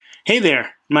Hey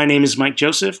there, my name is Mike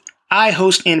Joseph. I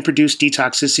host and produce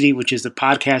Detoxicity, which is the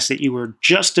podcast that you were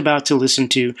just about to listen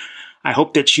to. I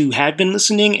hope that you have been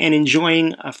listening and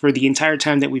enjoying for the entire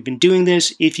time that we've been doing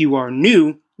this. If you are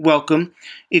new, welcome.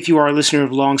 If you are a listener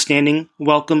of longstanding,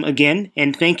 welcome again,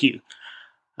 and thank you.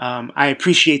 I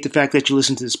appreciate the fact that you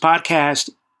listen to this podcast.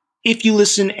 If you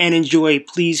listen and enjoy,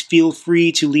 please feel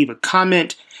free to leave a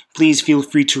comment. Please feel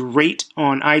free to rate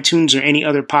on iTunes or any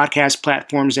other podcast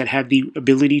platforms that have the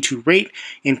ability to rate.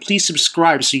 And please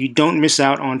subscribe so you don't miss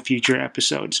out on future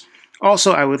episodes.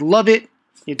 Also, I would love it.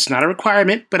 It's not a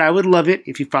requirement, but I would love it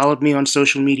if you followed me on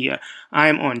social media. I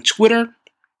am on Twitter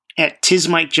at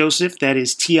TisMikeJoseph. That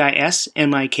is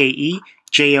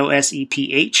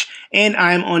TisMikeJoseph. And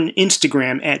I'm on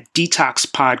Instagram at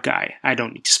DetoxPodGuy. I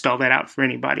don't need to spell that out for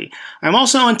anybody. I'm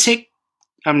also on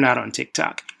I'm not on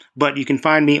TikTok. But you can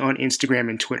find me on Instagram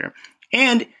and Twitter.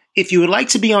 And if you would like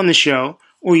to be on the show,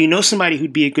 or you know somebody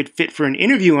who'd be a good fit for an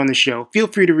interview on the show, feel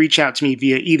free to reach out to me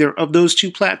via either of those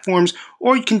two platforms,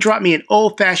 or you can drop me an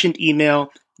old-fashioned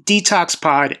email,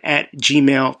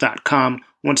 detoxpod@gmail.com.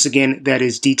 Once again, that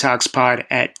is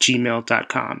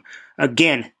detoxpod@gmail.com.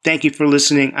 Again, thank you for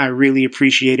listening. I really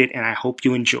appreciate it, and I hope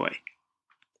you enjoy.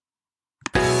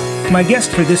 My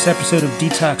guest for this episode of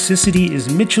Detoxicity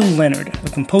is Mitchell Leonard, a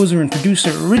composer and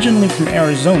producer originally from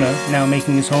Arizona, now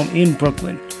making his home in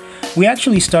Brooklyn. We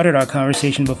actually started our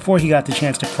conversation before he got the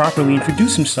chance to properly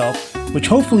introduce himself, which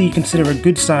hopefully you consider a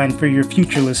good sign for your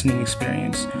future listening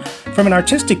experience. From an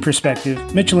artistic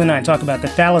perspective, Mitchell and I talk about the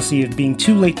fallacy of being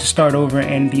too late to start over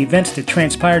and the events that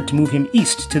transpired to move him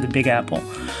east to the Big Apple.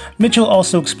 Mitchell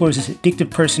also explores his addictive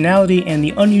personality and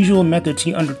the unusual methods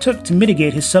he undertook to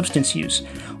mitigate his substance use.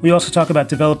 We also talk about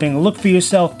developing a look for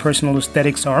yourself, personal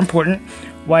aesthetics are important,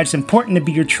 why it's important to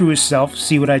be your truest self,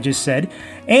 see what I just said,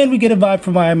 and we get a vibe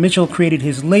from why Mitchell created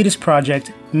his latest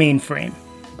project, Mainframe.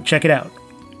 Check it out.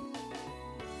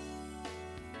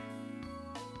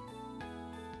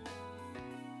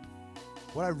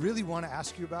 What I really want to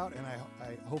ask you about, and I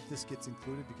hope this gets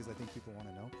included because I think people want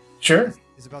to know. Sure.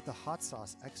 Is about the Hot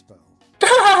Sauce Expo.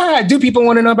 Do people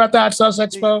want to know about the Hot Sauce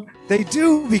Expo? They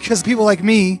do, because people like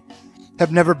me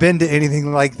have never been to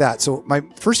anything like that. So my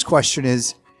first question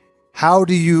is, how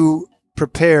do you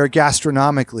prepare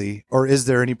gastronomically, or is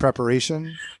there any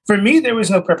preparation? For me, there was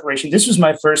no preparation. This was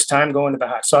my first time going to the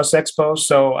Hot Sauce Expo,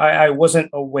 so I wasn't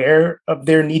aware of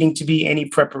there needing to be any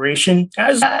preparation.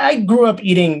 As I grew up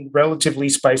eating relatively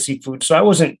spicy food, so I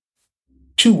wasn't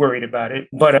too worried about it.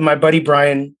 But my buddy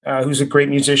Brian, who's a great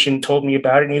musician, told me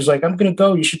about it, and he was like, "I'm going to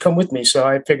go. You should come with me." So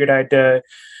I figured I'd,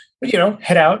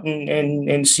 head out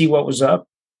and see what was up.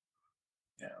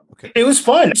 Okay. It was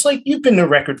fun. It's like you've been to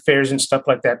record fairs and stuff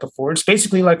like that before. It's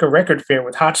basically like a record fair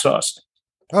with hot sauce.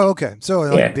 Oh, okay. So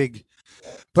like big,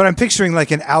 but I'm picturing like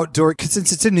an outdoor, because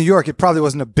since it's in New York, it probably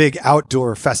wasn't a big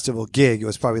outdoor festival gig. It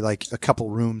was probably like a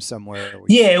couple rooms somewhere.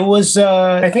 Yeah, it was,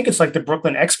 I think it's like the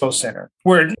Brooklyn Expo Center,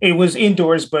 where it was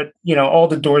indoors, but, all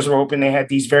the doors were open. They had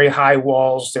these very high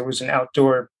walls. There was an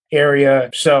outdoor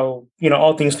area. So,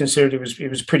 all things considered, it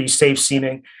was pretty safe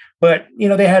seeming. But,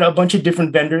 they had a bunch of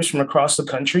different vendors from across the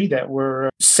country that were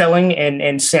selling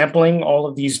and sampling all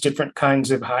of these different kinds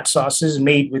of hot sauces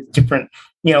made with different,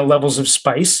 levels of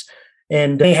spice.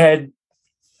 And they had,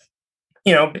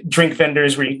 drink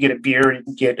vendors where you get a beer, you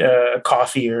can get a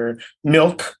coffee or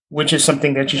milk, which is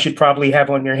something that you should probably have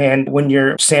on your hand when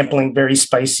you're sampling very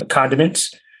spicy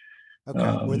condiments.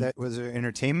 Okay. Was there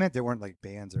entertainment? There weren't like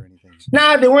bands or anything?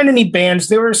 Nah, there weren't any bands.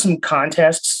 There were some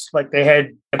contests. Like they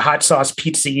had a hot sauce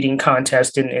pizza eating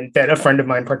contest and that a friend of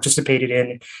mine participated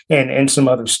in and some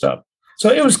other stuff. So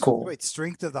it was cool. Wait,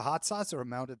 strength of the hot sauce or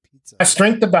amount of pizza? A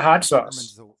strength of the hot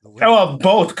sauce. Well,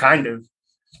 both kind of.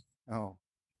 Oh.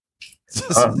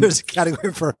 So there's a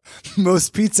category for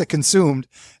most pizza consumed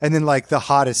and then like the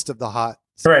hottest of the hot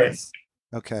sauce. Right.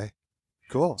 Okay.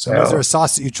 Cool. So, was there a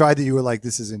sauce that you tried that you were like,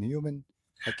 this is inhuman?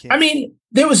 I mean,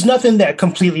 there was nothing that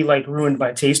completely like ruined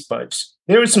my taste buds.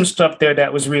 There was some stuff there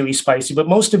that was really spicy, but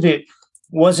most of it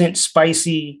wasn't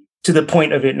spicy to the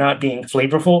point of it not being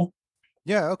flavorful.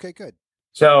 Yeah. Okay, good.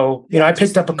 So, I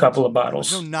picked up a couple of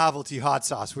bottles. No novelty hot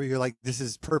sauce where you're like, this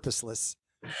is purposeless.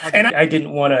 And I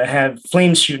didn't want to have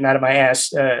flames shooting out of my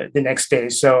ass the next day.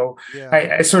 So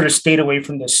I sort of stayed away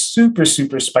from the super,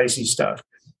 super spicy stuff.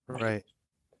 Right.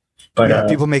 But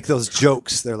people make those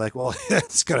jokes. They're like, well,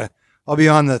 I'll be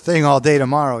on the thing all day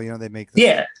tomorrow. They make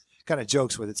kind of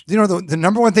jokes with it. The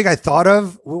number one thing I thought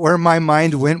of where my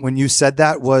mind went when you said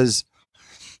that was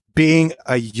being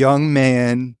a young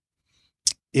man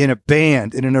in a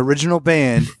band, in an original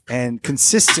band, and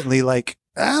consistently like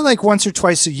once or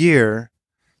twice a year,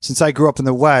 since I grew up in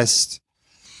the West,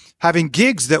 having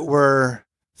gigs that were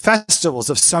festivals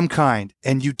of some kind,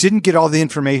 and you didn't get all the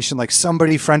information, like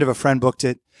somebody, friend of a friend booked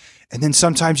it. And then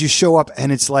sometimes you show up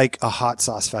and it's like a hot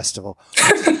sauce festival,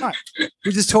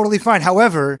 which is totally fine.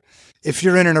 However, if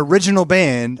you're in an original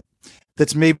band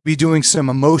that's maybe doing some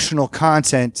emotional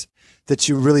content that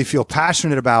you really feel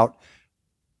passionate about,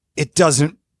 it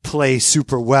doesn't play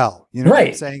super well. You know what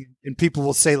I'm saying? And people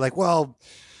will say like, well,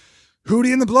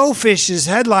 Hootie and the Blowfish is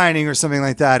headlining or something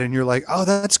like that. And you're like, oh,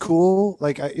 that's cool.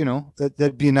 Like,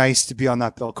 that'd be nice to be on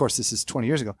that bill. Of course, this is 20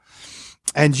 years ago.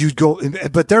 And you'd go,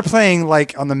 but they're playing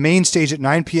like on the main stage at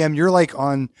 9 p.m. You're like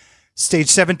on stage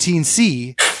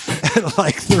 17C at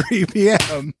like 3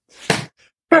 p.m.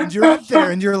 And you're up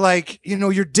there and you're like,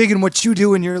 you're digging what you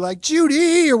do. And you're like,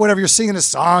 Judy, or whatever. You're singing a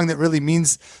song that really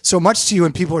means so much to you.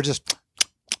 And people are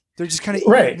they're just kind of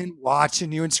eating and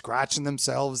watching you and scratching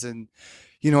themselves. And,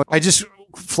 I just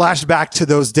flashed back to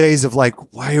those days of like,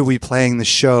 why are we playing the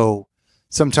show?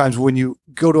 Sometimes when you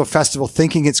go to a festival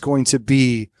thinking it's going to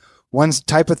be one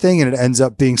type of thing and it ends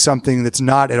up being something that's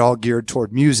not at all geared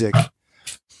toward music.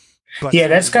 But yeah,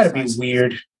 that's got to be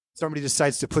weird. Somebody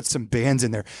decides to put some bands in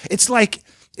there. It's like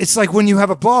when you have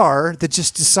a bar that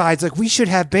just decides like we should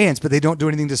have bands, but they don't do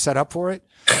anything to set up for it.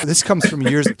 This comes from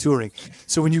years of touring.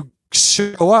 So when you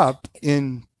show up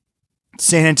in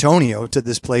San Antonio to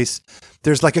this place,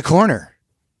 there's like a corner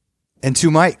and 2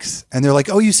 mics, and they're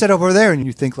like, "Oh, you set over there," and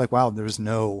you think like, "Wow, there's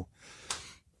no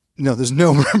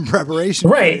preparation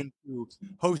into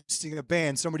hosting a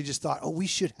band." Somebody just thought, "Oh, we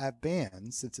should have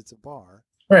bands since it's a bar."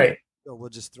 Right. So we'll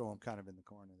just throw them kind of in the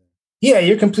corner there. Yeah,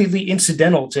 you're completely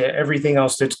incidental to everything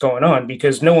else that's going on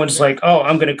because no one's like, "Oh,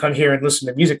 I'm going to come here and listen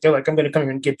to music." They're like, "I'm going to come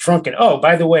here and get drunk." And oh,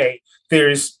 by the way,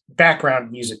 there's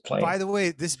background music playing. By the way,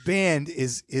 this band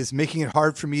is making it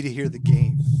hard for me to hear the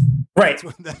game. Right.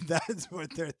 That's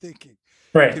what they're thinking.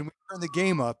 Right. Can we turn the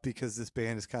game up because this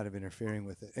band is kind of interfering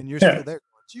with it? And you're still there.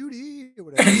 Judy or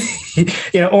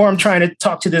whatever. Or I'm trying to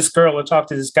talk to this girl or talk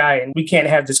to this guy and we can't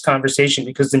have this conversation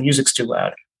because the music's too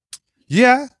loud.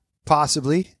 Yeah,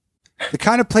 possibly. The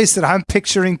kind of place that I'm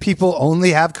picturing people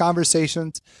only have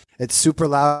conversations at super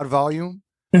loud volume.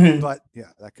 Mm-hmm. But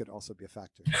yeah, that could also be a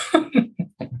factor.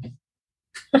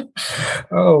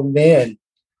 Oh, man.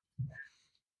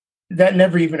 That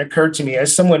never even occurred to me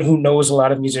as someone who knows a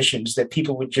lot of musicians that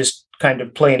people would just kind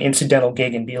of play an incidental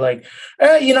gig and be like,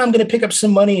 I'm going to pick up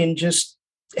some money and just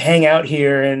hang out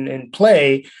here and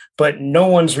play. But no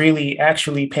one's really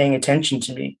actually paying attention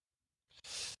to me.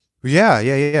 Yeah.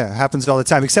 It happens all the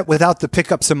time, except without the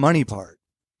pick up some money part.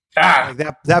 Like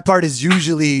that part is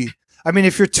usually,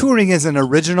 if you're touring as an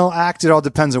original act, it all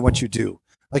depends on what you do.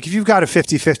 Like if you've got a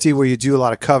 50-50 where you do a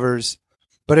lot of covers,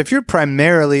 but if you're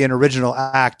primarily an original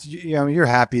act, you're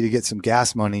happy to get some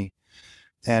gas money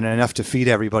and enough to feed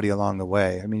everybody along the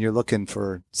way. You're looking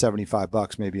for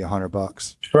 $75, maybe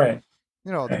 $100. Right.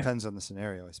 It all depends on the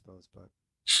scenario, I suppose. But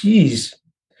jeez,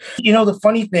 the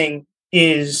funny thing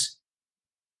is,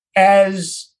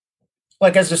 as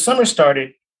the summer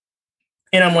started,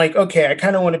 and I'm like, okay, I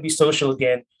kind of want to be social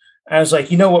again. I was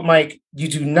like, you know what, Mike, you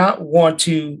do not want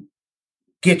to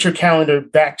get your calendar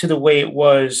back to the way it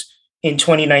was in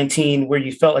 2019, where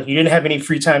you felt like you didn't have any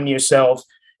free time to yourself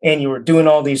and you were doing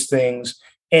all these things.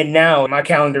 And now my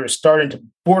calendar is starting to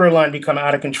borderline become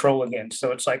out of control again.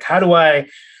 So it's like, how do I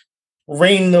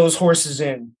rein those horses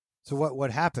in? So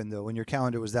what happened though, when your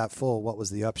calendar was that full? What was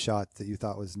the upshot that you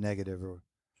thought was negative? Or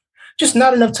just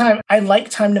not enough time. I like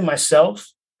time to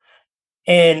myself.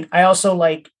 And I also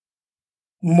like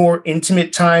more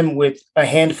intimate time with a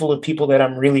handful of people that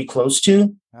I'm really close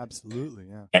to. Absolutely,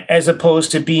 yeah. As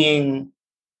opposed to being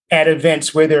at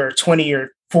events where there are 20 or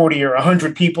 40 or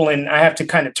 100 people and I have to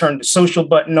kind of turn the social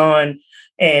button on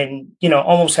and,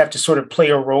 almost have to sort of play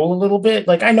a role a little bit.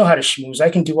 Like I know how to schmooze. I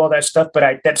can do all that stuff,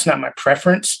 but that's not my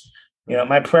preference.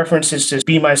 My preference is to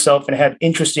be myself and have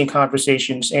interesting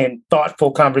conversations and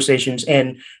thoughtful conversations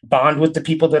and bond with the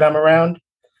people that I'm around.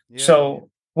 Yeah. So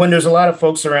when there's a lot of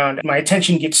folks around, my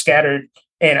attention gets scattered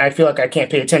and I feel like I can't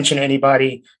pay attention to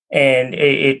anybody and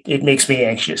it makes me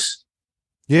anxious.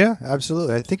 Yeah,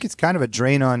 absolutely. I think it's kind of a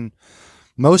drain on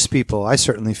most people. I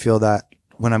certainly feel that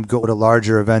when I'm going to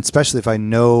larger events, especially if I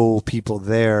know people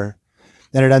there,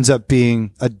 then it ends up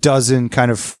being a dozen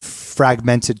kind of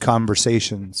fragmented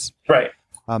conversations. Right.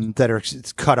 That are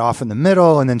cut off in the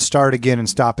middle and then start again and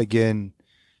stop again.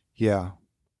 Yeah.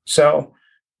 So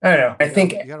I don't know. I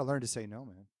think you got to learn to say no,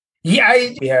 man. Yeah,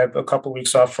 we have a couple of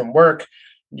weeks off from work.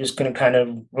 I'm just going to kind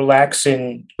of relax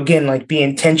and, again, like be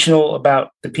intentional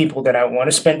about the people that I want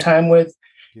to spend time with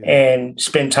and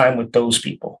spend time with those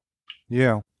people.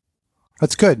 Yeah.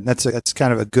 That's good. That's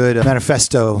kind of a good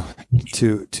manifesto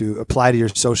to apply to your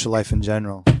social life in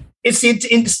general. It's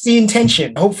the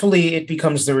intention. Hopefully it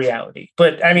becomes the reality.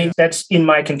 But I mean, that's in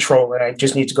my control and I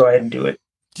just need to go ahead and do it.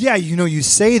 Yeah, you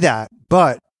say that,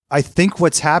 but I think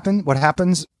what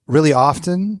happens really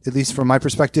often, at least from my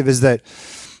perspective, is that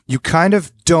you kind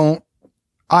of don't,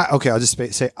 I'll just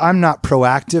say I'm not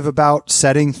proactive about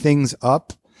setting things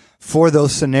up for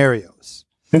those scenarios.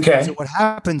 Okay. So what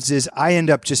happens is I end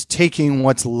up just taking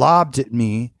what's lobbed at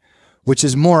me, which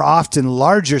is more often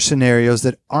larger scenarios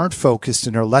that aren't focused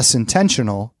and are less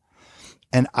intentional.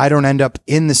 And I don't end up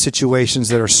in the situations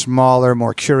that are smaller,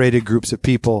 more curated groups of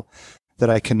people that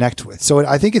I connect with. So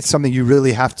I think it's something you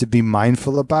really have to be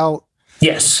mindful about.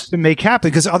 Yes. To make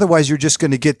happen, because otherwise you're just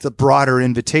going to get the broader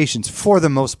invitations for the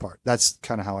most part. That's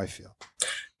kind of how I feel.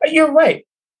 You're right.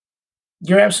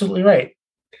 You're absolutely right.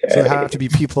 So there have to be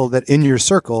people that in your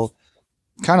circle,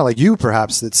 kind of like you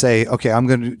perhaps, that say, okay, I'm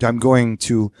going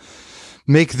to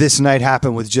make this night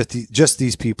happen with just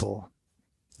these people,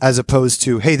 as opposed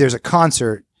to, hey, there's a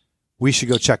concert, we should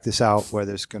go check this out, where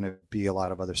there's going to be a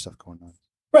lot of other stuff going on.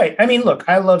 Right. I mean, look,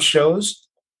 I love shows,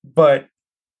 but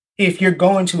if you're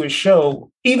going to a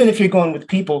show, even if you're going with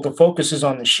people, the focus is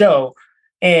on the show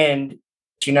and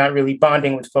you're not really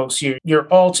bonding with folks. You're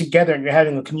all together and you're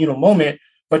having a communal moment,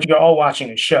 but you're all watching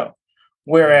a show.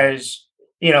 Whereas,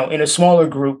 in a smaller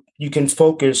group, you can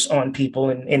focus on people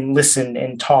and listen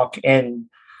and talk and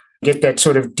get that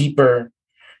sort of deeper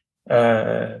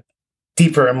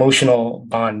emotional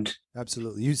bond.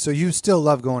 Absolutely. So you still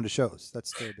love going to shows.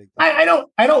 That's the big thing.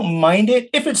 I don't mind it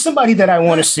if it's somebody that I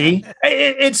want to see.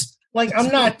 It's like I'm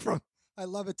not. I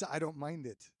love it. I don't mind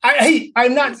it.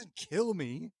 I'm not. It doesn't kill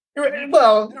me.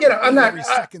 Well, I'm not.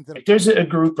 There's a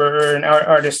group or an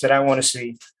artist that I want to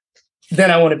see,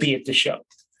 then I want to be at the show.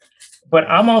 But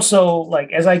I'm also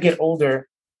like, as I get older,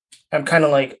 I'm kind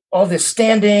of like all this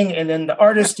standing, and then the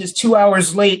artist is 2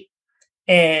 hours late,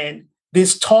 and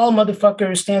this tall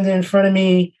motherfucker is standing in front of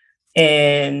me,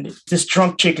 and this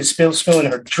drunk chick is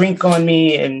spilling her drink on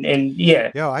me, and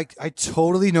yeah. Yo, I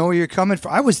totally know where you're coming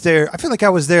from. I was there. I feel like I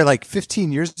was there like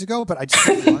 15 years ago, but I just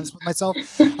have to be honest with myself.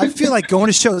 I feel like going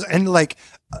to shows, and like,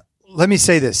 let me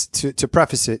say this to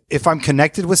preface it. If I'm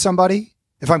connected with somebody,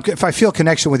 if I feel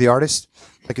connection with the artist,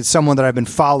 like it's someone that I've been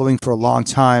following for a long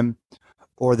time,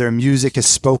 or their music has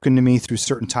spoken to me through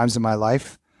certain times in my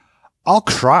life, I'll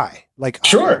cry. Like,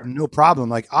 sure, no problem.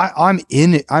 Like I'm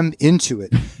in it. I'm into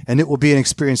it, and it will be an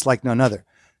experience like none other.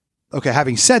 Okay.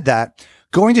 Having said that,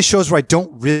 going to shows where I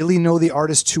don't really know the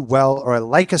artist too well, or I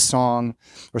like a song,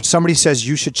 or somebody says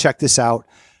you should check this out,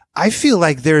 I feel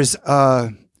like there's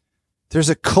a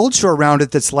culture around it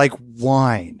that's like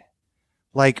wine.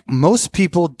 Like most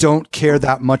people don't care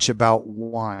that much about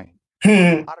wine.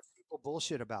 A lot of people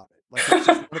bullshit about it. Like it's just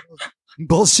one of those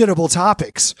bullshittable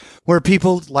topics where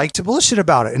people like to bullshit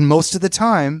about it. And most of the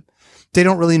time they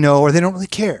don't really know, or they don't really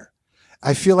care.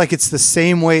 I feel like it's the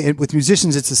same way with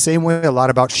musicians. It's the same way a lot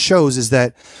about shows, is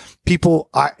that people,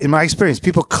 in my experience,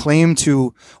 people claim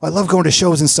to, I love going to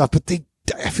shows and stuff, but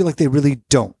I feel like they really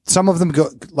don't. Some of them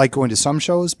like going to some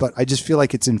shows, but I just feel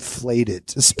like it's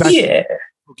inflated, especially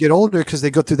get older, because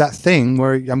they go through that thing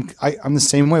where I'm the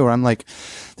same way, where I'm like,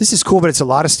 this is cool, but it's a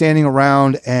lot of standing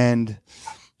around, and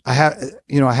I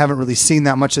haven't really seen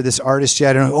that much of this artist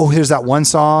yet. And here's that one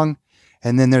song,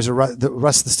 and then there's the rest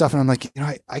of the stuff, and I'm like,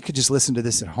 I could just listen to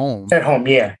this at home. At home,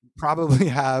 yeah. Probably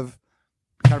have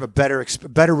kind of a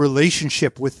better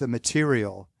relationship with the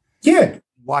material. Yeah.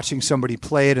 Watching somebody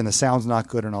play it and the sound's not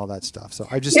good and all that stuff. So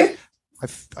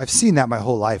I've seen that my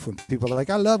whole life when people are like,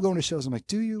 I love going to shows. I'm like,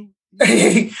 do you?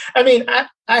 I mean, I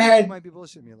had, might be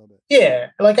bullshitting me a little bit. Yeah.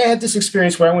 Like I had this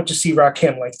experience where I went to see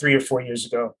Rakim like 3 or 4 years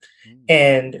ago.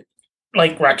 And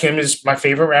like Rakim is my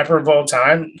favorite rapper of all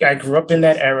time. I grew up in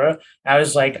that era. I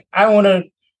was like, I want to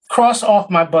cross off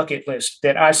my bucket list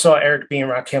that I saw Eric B.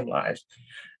 and Rakim live.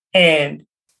 And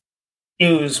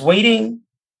it was waiting.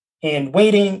 And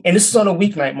this is on a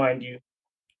weeknight, mind you.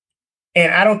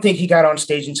 And I don't think he got on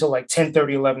stage until like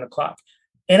 10:30, 11 o'clock.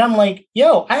 And I'm like,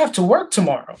 yo, I have to work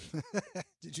tomorrow.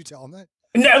 Did you tell him that?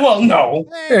 No.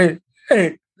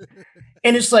 Hey.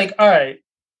 And it's like, all right,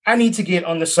 I need to get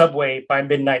on the subway by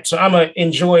midnight. So I'm going to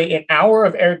enjoy an hour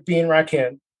of Eric B. and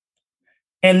Rakim,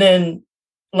 and then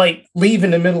like leave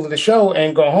in the middle of the show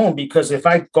and go home. Because if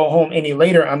I go home any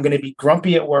later, I'm going to be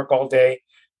grumpy at work all day.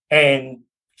 And,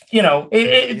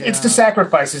 it's the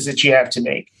sacrifices that you have to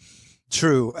make.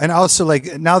 True. And also,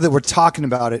 like, now that we're talking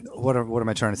about it, what am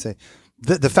I trying to say?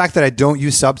 The fact that I don't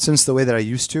use substance the way that I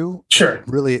used to, sure,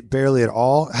 really barely at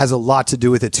all, has a lot to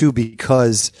do with it too,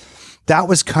 because that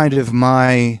was kind of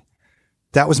my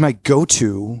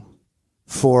go-to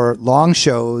for long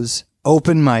shows,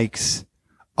 open mics,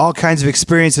 all kinds of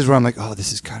experiences where I'm like, oh,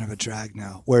 this is kind of a drag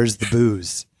now. Where's the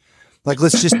booze? Like,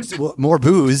 let's just more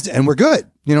booze and we're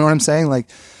good. You know what I'm saying? Like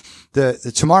the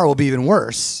tomorrow will be even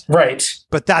worse. Right.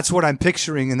 But that's what I'm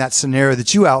picturing in that scenario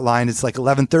that you outlined. It's like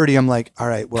 11:30. I'm like, all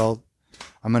right, well,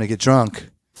 I'm going to get drunk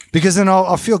because then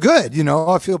I'll feel good. You know,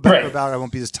 I'll feel better about it. I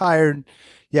won't be as tired.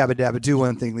 Yabba dabba do,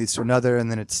 one thing leads to another.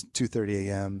 And then it's 2:30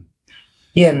 a.m.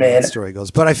 Yeah, man. The story goes.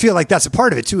 But I feel like that's a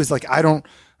part of it too, is like, I don't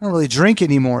really drink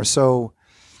anymore. So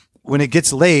when it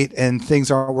gets late and things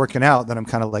aren't working out, then I'm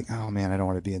kind of like, oh man, I don't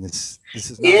want to be in this.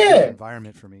 This is not a good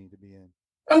environment for me to be in.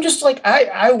 I'm just like,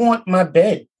 I want my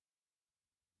bed.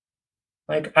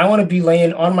 Like, I want to be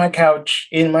laying on my couch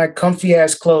in my comfy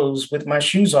ass clothes with my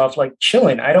shoes off, like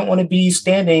chilling. I don't want to be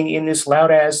standing in this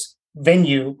loud ass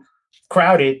venue,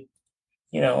 crowded,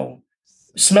 you know,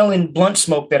 smelling blunt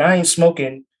smoke that I ain't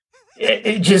smoking.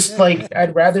 It just like,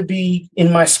 I'd rather be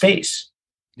in my space.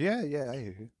 Yeah, I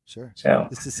hear you. Sure. So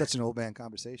this is such an old man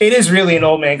conversation. It is really an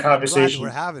old man conversation. We're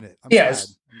having it. I'm glad.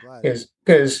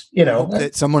 Because you know,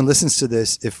 that someone listens to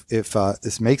this if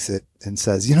this makes it and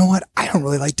says, you know what, I don't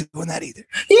really like doing that either.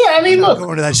 Yeah, I mean, look, I'm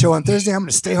going to that show on Thursday. I'm going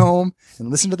to stay home and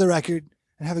listen to the record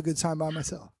and have a good time by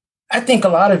myself. I think a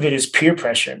lot of it is peer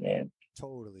pressure, man.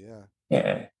 Totally, yeah.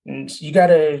 Yeah, and you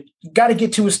gotta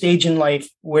get to a stage in life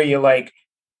where you're like,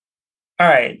 all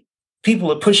right,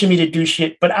 people are pushing me to do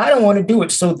shit, but I don't want to do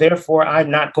it. So therefore I'm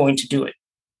not going to do it.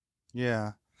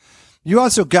 Yeah. You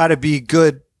also got to be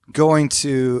good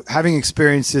having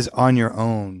experiences on your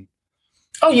own.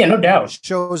 Oh yeah, no doubt.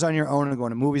 Shows on your own and going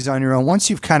to movies on your own. Once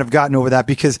you've kind of gotten over that,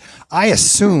 because I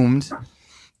assumed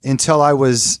until I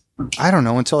was in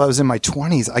my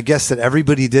 20s, I guess that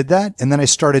everybody did that. And then I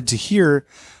started to hear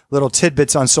little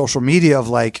tidbits on social media of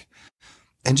like,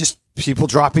 and just people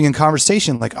dropping in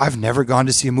conversation. Like, I've never gone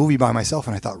to see a movie by myself.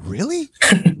 And I thought, really?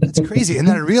 That's crazy. And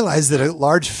then I realized that a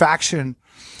large faction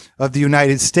of the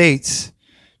United States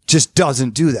just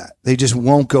doesn't do that. They just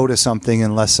won't go to something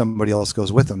unless somebody else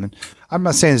goes with them. And I'm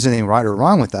not saying there's anything right or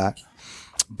wrong with that,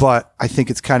 but I think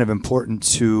it's kind of important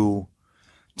to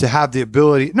have the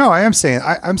ability. No, I'm saying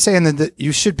that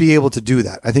you should be able to do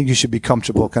that. I think you should be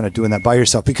comfortable kind of doing that by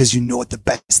yourself, because you know what the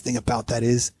best thing about that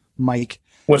is, Mike?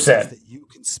 What's that? You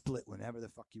can split whenever the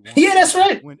fuck you want. Yeah, that's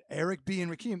right. When Eric B.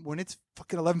 and Rakeem, when it's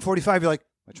fucking 11:45, you're like,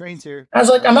 my train's here. I was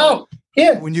like, I'm out.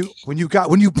 Yeah. When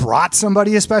you brought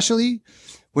somebody, especially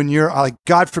when you're like,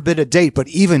 God forbid a date, but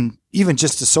even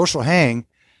just a social hang,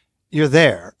 you're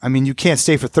there. I mean, you can't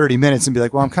stay for 30 minutes and be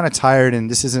like, well, I'm kind of tired and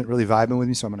this isn't really vibing with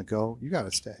me, so I'm going to go. You got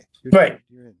to stay. Right.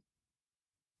 You're in.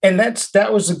 And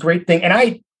that was a great thing. And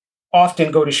I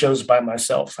often go to shows by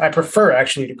myself. I prefer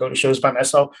actually to go to shows by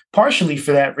myself, partially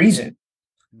for that reason.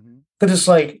 Because it's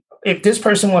like, if this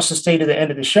person wants to stay to the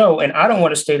end of the show and I don't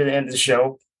want to stay to the end of the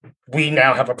show, we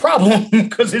now have a problem,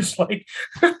 because it's like,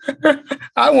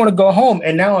 I want to go home.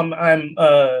 And now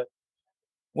I'm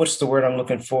what's the word I'm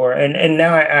looking for? And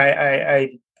now I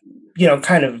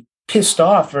kind of pissed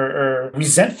off or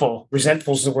resentful.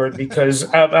 Resentful is the word,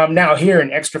 because I'm now here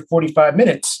an extra 45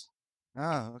 minutes.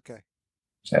 Oh, okay.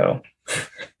 So,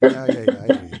 yeah, I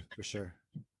hear you, for sure.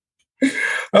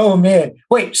 Oh man,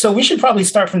 wait. So we should probably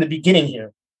start from the beginning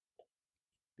here,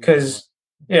 because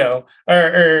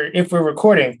or if we're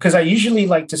recording, because I usually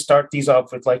like to start these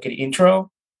off with like an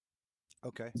intro.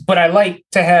 Okay. But I like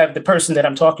to have the person that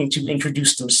I'm talking to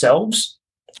introduce themselves.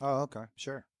 Oh, okay,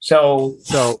 sure. So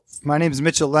my name is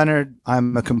Mitchell Leonard.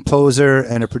 I'm a composer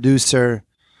and a producer,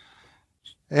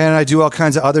 and I do all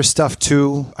kinds of other stuff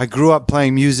too. I grew up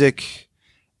playing music.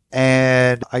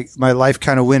 And my life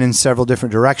kind of went in several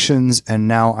different directions. And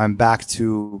now I'm back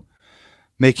to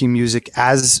making music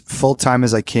as full-time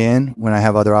as I can when I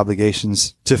have other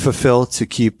obligations to fulfill, to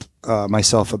keep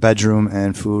myself a bedroom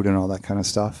and food and all that kind of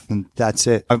stuff. And that's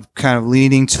it. I'm kind of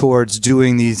leaning towards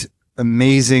doing these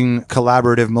amazing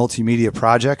collaborative multimedia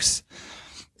projects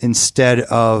instead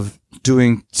of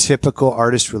doing typical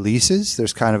artist releases.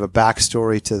 There's kind of a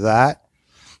backstory to that.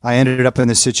 I ended up in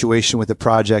this situation with a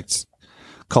project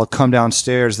called Come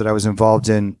Downstairs that I was involved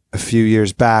in a few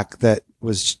years back that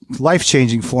was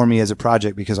life-changing for me as a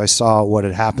project, because I saw what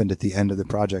had happened at the end of the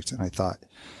project and I thought,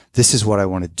 this is what I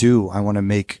want to do. I want to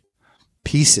make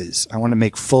pieces. I want to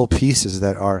make full pieces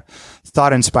that are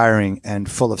thought-inspiring and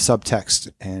full of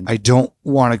subtext. And I don't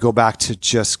want to go back to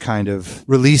just kind of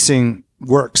releasing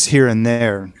works here and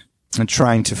there and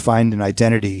trying to find an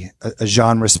identity, a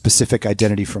genre-specific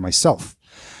identity for myself.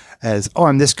 As, oh,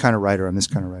 I'm this kind of writer, I'm this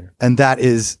kind of writer. And that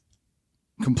is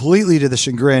completely to the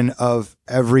chagrin of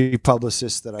every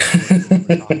publicist that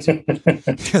I've talked to,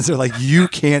 because they're like, you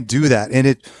can't do that. And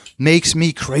it makes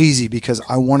me crazy because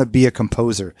I want to be a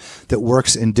composer that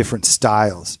works in different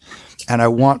styles. And I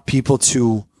want people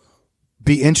to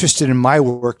be interested in my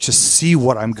work to see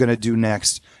what I'm going to do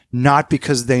next, not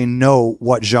because they know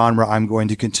what genre I'm going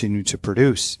to continue to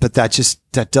produce. But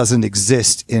that doesn't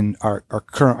exist in our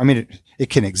current, I mean, it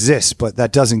can exist, but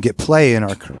that doesn't get play in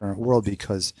our current world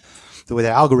because the way the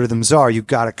algorithms are, you've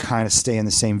got to kind of stay in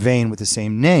the same vein with the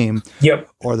same name. Yep.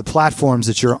 Or the platforms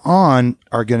that you're on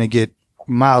are going to get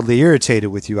mildly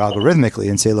irritated with you algorithmically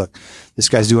and say, look, this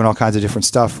guy's doing all kinds of different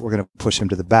stuff. We're going to push him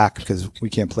to the back because we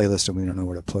can't playlist him. We don't know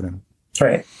where to put him.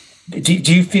 Right. Do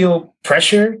you feel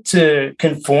pressure to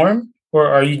conform, or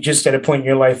are you just at a point in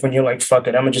your life when you're like, fuck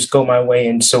it, I'm going to just go my way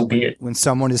and so be it? When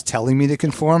someone is telling me to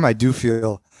conform, I do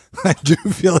feel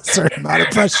a certain amount of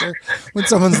pressure when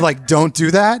someone's like, don't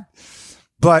do that.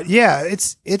 But yeah,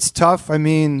 it's tough. I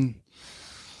mean,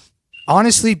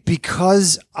 honestly,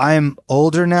 because I'm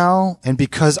older now and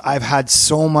because I've had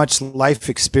so much life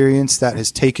experience that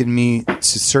has taken me to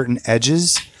certain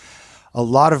edges, a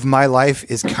lot of my life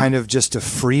is kind of just a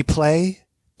free play.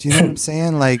 Do you know what I'm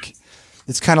saying? Like,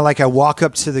 it's kind of like I walk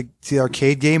up to the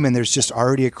arcade game and there's just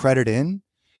already a credit in.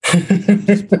 I'm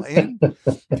just playing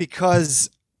because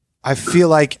I feel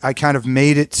like I kind of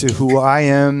made it to who I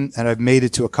am and I've made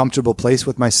it to a comfortable place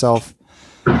with myself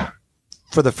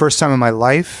for the first time in my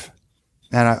life.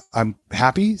 And I'm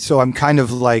happy. So I'm kind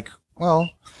of like, well,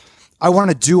 I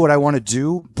want to do what I want to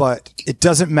do, but it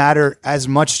doesn't matter as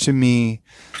much to me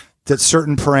that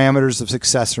certain parameters of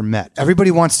success are met. Everybody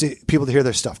wants people to hear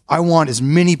their stuff. I want as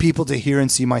many people to hear and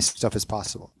see my stuff as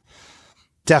possible.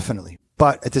 Definitely.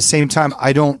 But at the same time,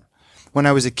 when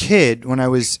I was a kid, when I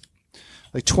was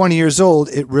like 20 years old,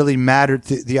 it really mattered.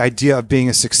 The idea of being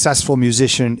a successful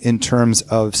musician in terms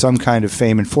of some kind of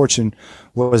fame and fortune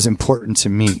was important to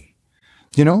me.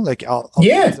 You know, like all the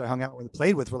kids I hung out with and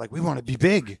played with were like, we want to be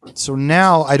big. So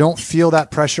now I don't feel that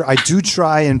pressure. I do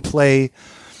try and play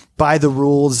by the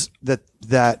rules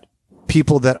that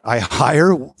people that I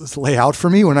hire lay out for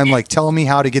me when I'm like, tell me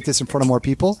how to get this in front of more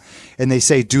people. And they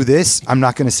say, do this. I'm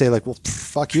not going to say like, well,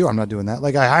 fuck you. I'm not doing that.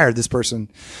 Like I hired this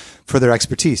person for their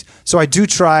expertise. So I do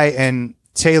try and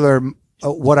tailor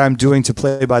what I'm doing to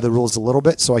play by the rules a little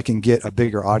bit so I can get a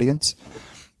bigger audience.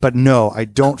 But no, I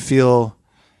don't feel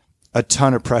a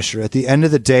ton of pressure. At the end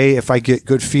of the day, if I get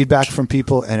good feedback from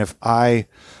people and if I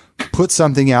put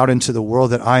something out into the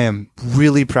world that I am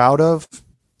really proud of,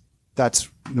 that's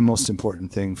the most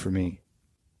important thing for me.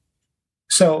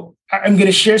 So I'm going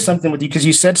to share something with you because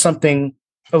you said something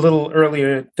a little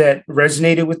earlier that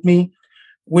resonated with me,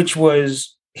 which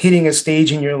was hitting a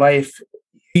stage in your life.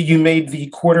 You made the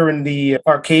quarter in the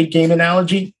arcade game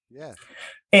analogy. Yeah.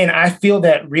 And I feel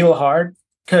that real hard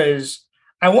because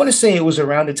I want to say it was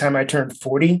around the time I turned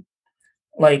 40.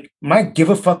 Like my give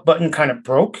a fuck button kind of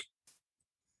broke.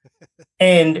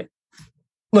 And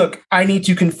look, I need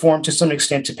to conform to some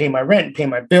extent to pay my rent, pay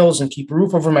my bills, and keep a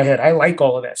roof over my head. I like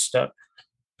all of that stuff.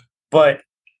 But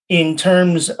in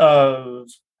terms of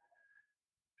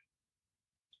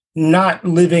not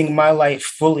living my life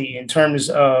fully, in terms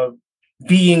of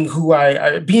being who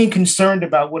being concerned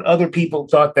about what other people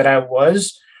thought that I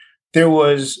was, there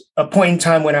was a point in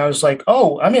time when I was like,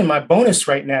 oh, I'm in my bonus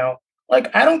right now.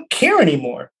 Like, I don't care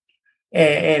anymore.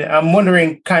 And I'm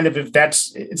wondering kind of if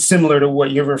that's similar to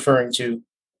what you're referring to.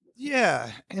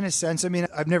 Yeah, in a sense. I mean,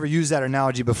 I've never used that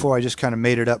analogy before. I just kind of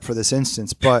made it up for this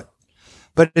instance. But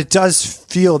it does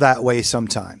feel that way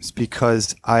sometimes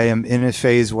because I am in a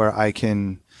phase where I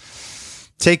can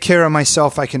take care of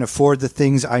myself. I can afford the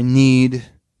things I need.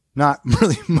 Not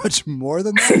really much more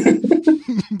than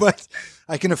that, but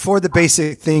I can afford the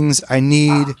basic things I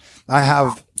need. I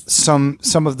have some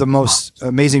of the most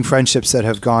amazing friendships that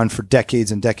have gone for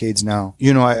decades and decades now.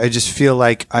 You know, I just feel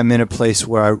like I'm in a place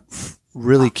where I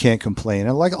really can't complain.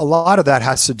 And like a lot of that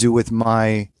has to do with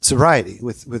my sobriety,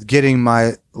 with getting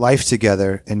my life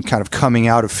together and kind of coming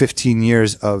out of 15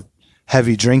 years of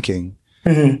heavy drinking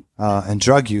and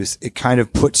drug use. It kind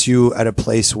of puts you at a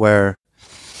place where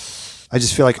I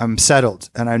just feel like I'm settled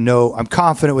and I know I'm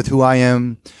confident with who I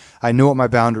am. I know what my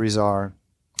boundaries are.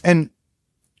 And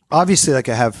obviously, like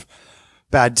I have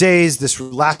bad days. This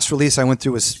last release I went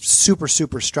through was super,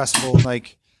 super stressful.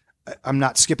 Like I'm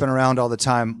not skipping around all the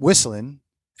time whistling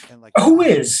and like who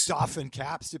is doffing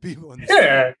caps to people. In the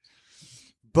street.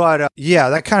 But yeah,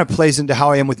 that kind of plays into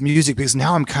how I am with music because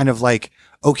now I'm kind of like,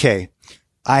 okay,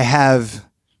 I have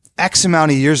X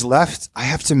amount of years left. I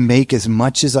have to make as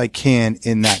much as I can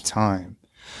in that time.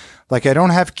 Like, I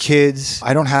don't have kids.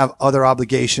 I don't have other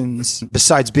obligations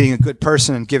besides being a good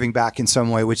person and giving back in some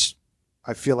way, which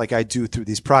I feel like I do through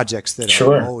these projects that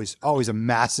are always a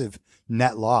massive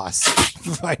net loss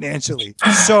financially.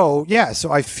 So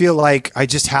I feel like I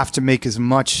just have to make as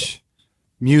much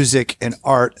music and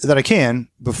art that I can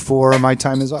before my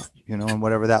time is up, and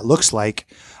whatever that looks like.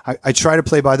 I try to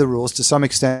play by the rules to some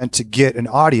extent to get an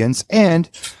audience, and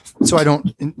so I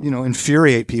don't,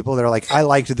 infuriate people that are like, I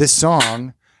liked this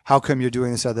song. How come you're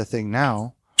doing this other thing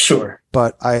now? Sure.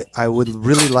 But I would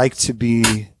really like to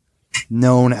be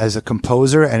known as a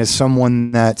composer and as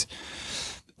someone that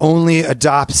only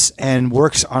adopts and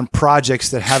works on projects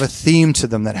that have a theme to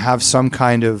them, that have some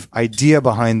kind of idea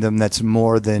behind them that's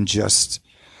more than just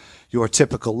your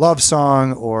typical love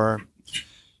song or,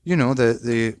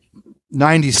 the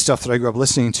 90s stuff that I grew up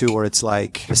listening to, where it's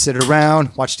like, I sit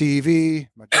around, watch TV,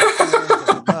 my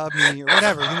girlfriend love me, or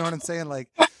whatever. You know what I'm saying? Like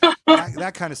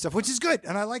that kind of stuff, which is good.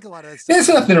 And I like a lot of that stuff. There's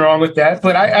nothing wrong with that,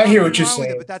 but I hear what you're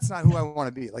saying. But that's not who I want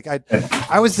to be. Like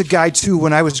I was the guy too,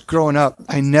 when I was growing up,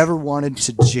 I never wanted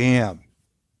to jam.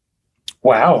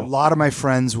 Wow. A lot of my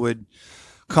friends would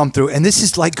come through, and this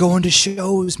is like going to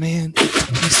shows, man. It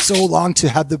took me so long to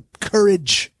have the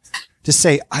courage to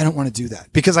say, I don't want to do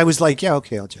that, because I was like, yeah,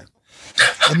 okay, I'll jam.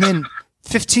 And then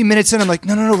 15 minutes in, I'm like,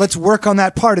 no, let's work on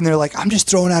that part. And they're like, I'm just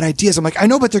throwing out ideas. I'm like, I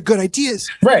know, but they're good ideas.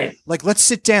 Right. Like, let's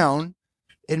sit down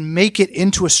and make it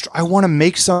into I want to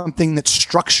make something that's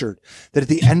structured, that at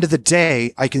the end of the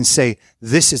day, I can say,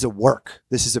 this is a work.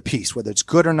 This is a piece, whether it's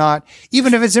good or not,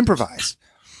 even if it's improvised.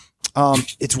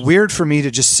 It's weird for me to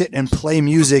just sit and play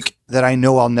music that I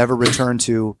know I'll never return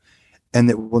to and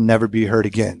that will never be heard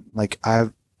again. Like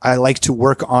I like to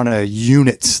work on a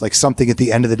unit, like something at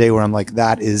the end of the day where I'm like,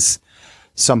 that is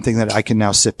something that I can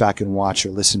now sit back and watch or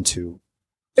listen to.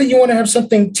 But you want to have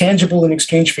something tangible in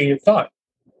exchange for your thought.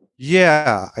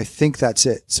 Yeah, I think that's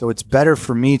it. So it's better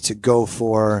for me to go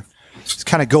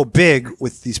big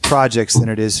with these projects than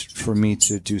it is for me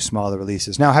to do smaller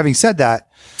releases. Now, having said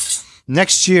that,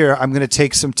 next year I'm going to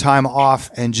take some time off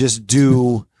and just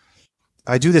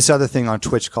I do this other thing on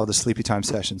Twitch called the Sleepy Time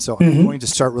Session. So I'm going to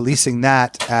start releasing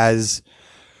that as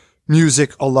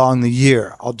music along the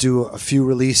year. I'll do a few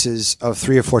releases of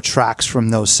 3 or 4 tracks from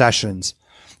those sessions.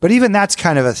 But even that's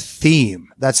kind of a theme.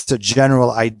 That's the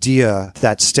general idea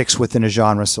that sticks within a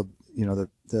genre. So,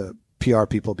 the PR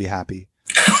people be happy.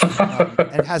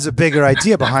 And has a bigger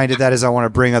idea behind it. That is, I want to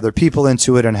bring other people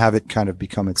into it and have it kind of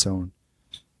become its own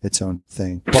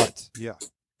thing. But yeah.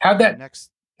 How'd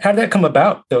that come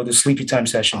about, though, the Sleepy Time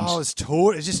Sessions? Oh, it's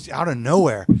just out of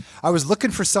nowhere. I was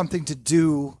looking for something to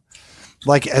do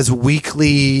like as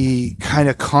weekly kind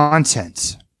of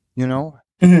content,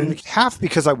 like half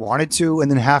because I wanted to, and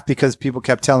then half because people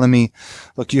kept telling me,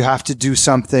 look, you have to do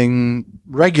something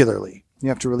regularly. You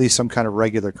have to release some kind of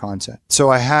regular content. So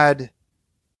I had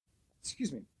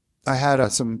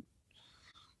some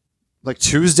like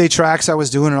Tuesday tracks I was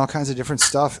doing and all kinds of different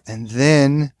stuff. And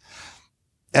then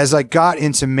as I got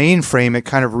into Mainframe, it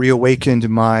kind of reawakened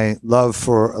my love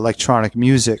for electronic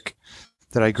music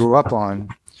that I grew up on.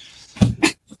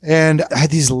 And I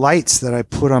had these lights that I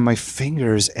put on my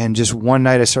fingers, and just one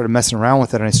night I started messing around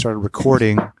with it and I started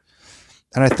recording.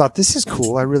 And I thought, this is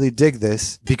cool. I really dig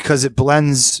this because it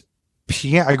blends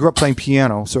piano. I grew up playing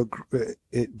piano, so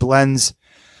it blends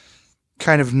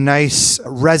kind of nice,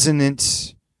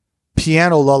 resonant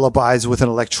piano lullabies with an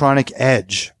electronic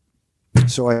edge.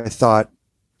 So I thought,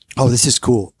 oh, this is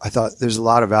cool. I thought there's a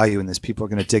lot of value in this. People are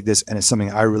going to dig this, and it's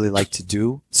something I really like to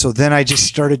do. So then I just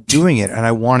started doing it, and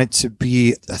I want it to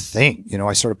be a thing.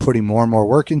 I started putting more and more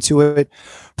work into it,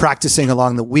 practicing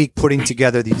along the week, putting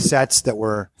together these sets that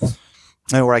where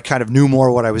I kind of knew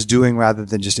more what I was doing rather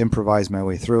than just improvise my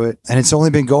way through it. And it's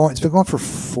been going for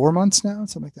 4 months now,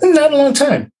 something like that. Not a long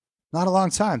time. Not a long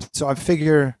time. So I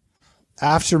figure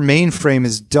after Mainframe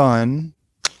is done,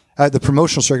 the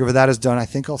promotional circuit for that is done, I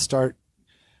think I'll start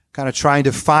kind of trying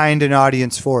to find an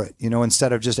audience for it,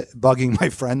 instead of just bugging my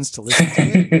friends to listen to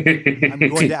it. I'm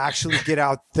going to actually get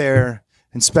out there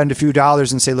and spend a few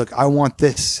dollars and say, look, I want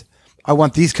this. I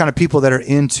want these kind of people that are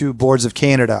into Boards of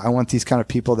Canada. I want these kind of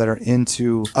people that are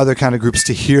into other kind of groups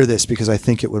to hear this, because I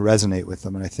think it would resonate with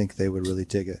them and I think they would really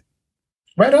dig it.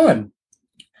 Right on.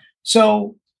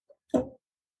 So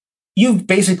you've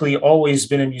basically always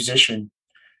been a musician.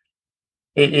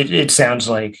 It sounds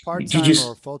like. Part-time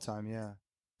or full-time, yeah.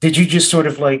 Did you just sort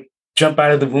of like jump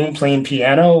out of the womb playing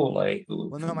piano?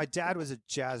 Well, no, my dad was a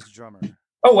jazz drummer.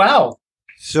 Oh, wow.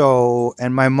 So,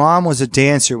 and my mom was a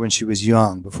dancer when she was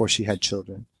young, before she had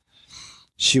children.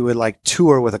 She would like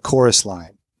tour with a chorus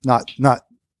line, not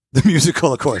the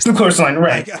musical, of course. The chorus line,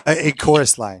 right. Like a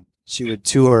chorus line. She would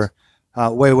tour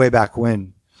way back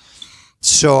when.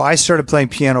 So I started playing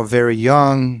piano very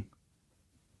young,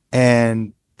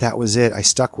 and that was it. I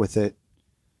stuck with it,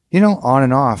 on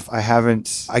and off. I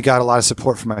got a lot of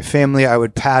support from my family. I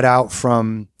would pad out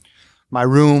from my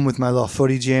room with my little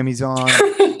footy jammies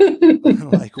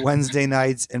on, like Wednesday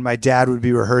nights, and my dad would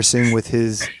be rehearsing with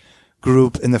his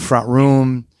group in the front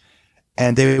room,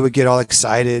 and they would get all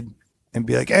excited and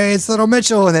be like, "Hey, it's Little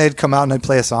Mitchell," and they'd come out and I'd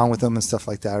play a song with them and stuff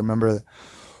like that. I remember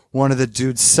one of the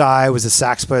dudes, Cy, was a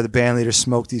sax player, the band leader,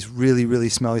 smoked these really, really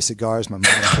smelly cigars. My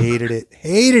mom hated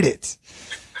it.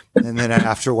 And then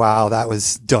after a while, that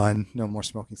was done. No more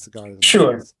smoking cigars.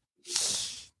 Sure.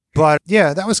 But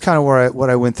yeah, that was kind of what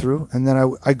I went through. And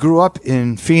then I grew up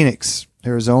in Phoenix,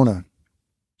 Arizona.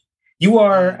 You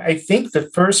are, I think, the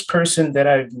first person that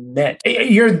I've met.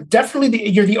 You're definitely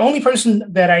you're the only person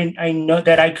that I know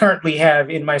that I currently have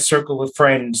in my circle of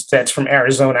friends that's from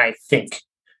Arizona, I think.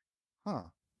 Huh.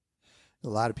 A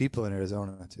lot of people in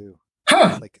Arizona too.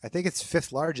 Huh. I think it's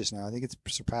 5th largest now. I think it's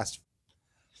surpassed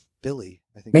Philly.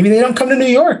 I think maybe they don't come to New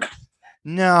York.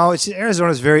 No,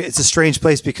 Arizona's it's a strange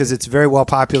place because it's very well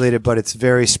populated, but it's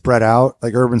very spread out.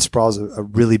 Like urban sprawl is a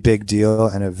really big deal,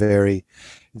 and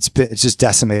it's just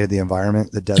decimated the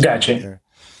environment. The desert. Gotcha. There.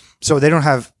 So they don't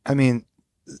have. I mean,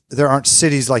 there aren't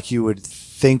cities like you would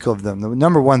think of them. The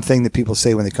number one thing that people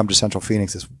say when they come to Central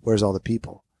Phoenix is, "Where's all the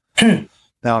people?"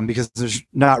 Because there's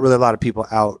not really a lot of people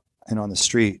out and on the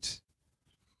street.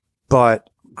 But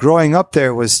growing up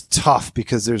there was tough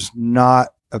because there's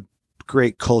not a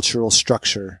great cultural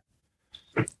structure.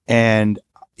 And,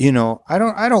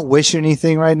 I don't wish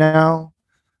anything right now.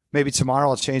 Maybe tomorrow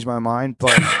I'll change my mind,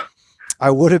 but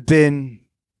I would have been,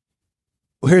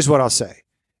 here's what I'll say.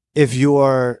 If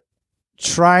you're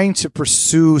trying to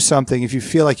pursue something, if you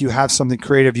feel like you have something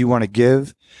creative you want to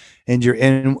give and you're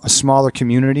in a smaller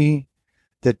community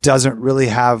that doesn't really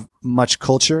have much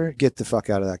culture, get the fuck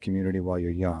out of that community while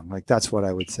you're young. Like, that's what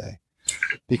I would say.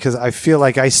 Because I feel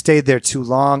like I stayed there too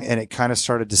long and it kind of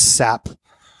started to sap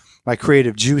my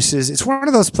creative juices. It's one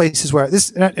of those places where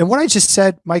and what I just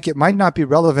said, Mike, it might not be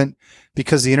relevant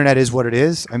because the internet is what it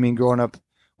is. I mean, growing up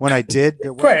when I did.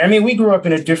 Right. I mean, we grew up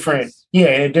in a different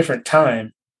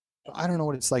time. I don't know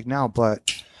what it's like now,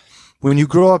 but when you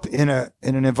grow up in an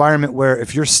environment where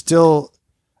if you're still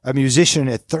a musician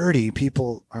at 30,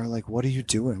 people are like, "What are you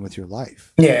doing with your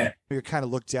life?" Yeah. You're kind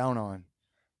of looked down on.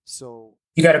 So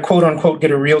you got to quote unquote get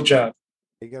a real job.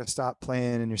 You got to stop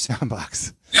playing in your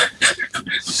soundbox.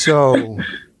 So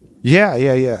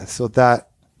yeah. So that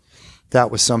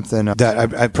was something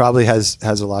that I probably has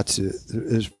a lot to,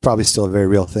 it's probably still a very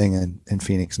real thing in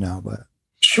Phoenix now, but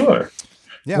sure.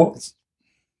 Yeah.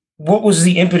 What was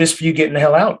the impetus for you getting the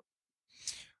hell out?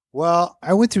 Well,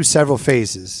 I went through several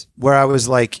phases where I was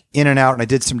like in and out and I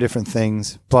did some different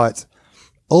things, but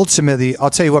ultimately, I'll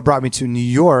tell you what brought me to New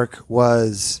York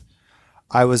was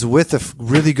I was with a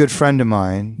really good friend of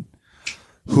mine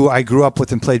who I grew up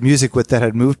with and played music with that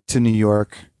had moved to New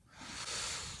York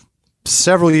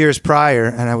several years prior,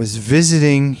 and I was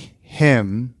visiting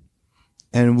him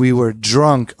and we were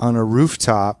drunk on a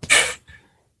rooftop,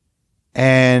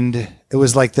 and it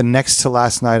was like the next to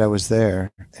last night I was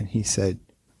there, and he said,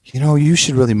 "You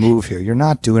should really move here. You're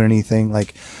not doing anything."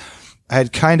 Like,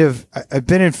 I've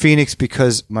been in Phoenix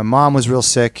because my mom was real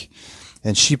sick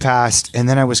and she passed. And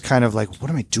then I was kind of like, what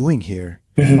am I doing here?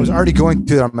 I was already going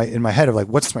through that in my head of like,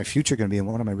 what's my future going to be? And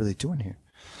what am I really doing here?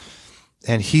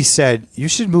 And he said, "You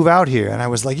should move out here." And I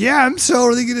was like, "Yeah, I'm so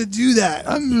really going to do that.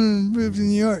 I'm going to move to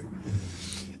New York."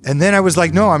 And then I was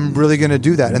like, "No, I'm really going to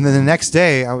do that." And then the next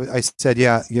day I said,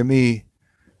 "Yeah, give me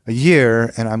a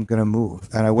year and I'm going to move."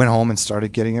 And I went home and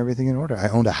started getting everything in order. I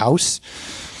owned a house.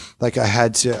 Like I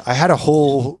had a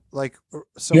whole, like,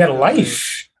 you had a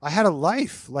life. I had a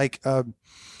life, like a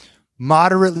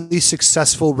moderately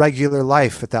successful, regular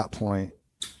life at that point.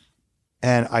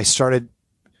 And I started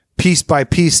piece by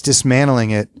piece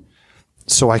dismantling it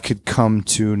so I could come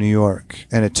to New York.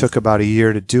 And it took about a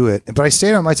year to do it. But I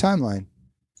stayed on my timeline.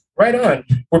 Right on.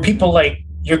 Were people like,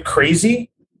 "You're crazy"?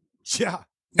 Yeah.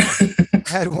 I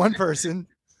had one person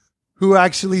who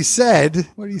actually said,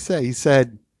 what did he say? He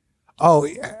said, "Oh,"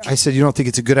 I said, "You don't think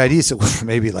it's a good idea?" He said, "Well,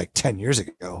 maybe like 10 years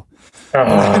ago." And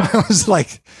I was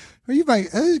like, "Are you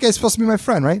this guy's supposed to be my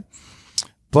friend, right?"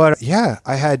 But yeah,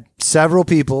 I had several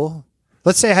people.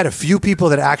 Let's say I had a few people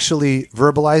that actually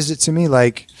verbalized it to me.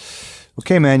 Like,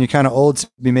 "Okay, man, you're kind of old to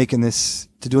be doing this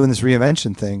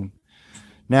reinvention thing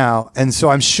now." And so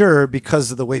I'm sure because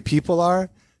of the way people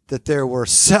are, that there were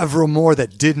several more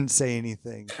that didn't say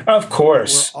anything. Of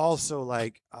course. We're also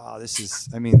like, "Oh, this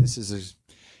is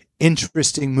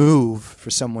interesting move for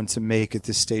someone to make at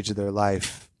this stage of their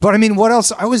life. But I mean, what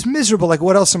else? I was miserable. Like,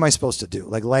 what else am I supposed to do?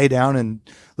 Like, lay down and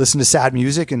listen to sad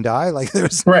music and die? Like,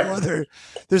 there's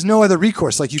no other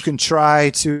recourse. Like, you can try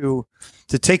to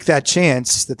take that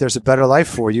chance that there's a better life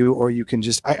for you, or you can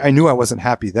just. I knew I wasn't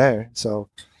happy there, so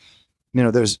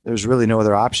there's really no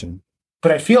other option.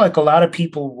 But I feel like a lot of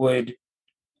people would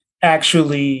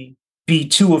actually be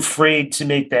too afraid to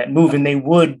make that move, and they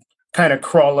would kind of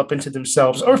crawl up into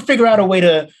themselves or figure out a way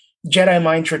to Jedi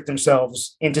mind trick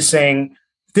themselves into saying,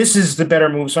 this is the better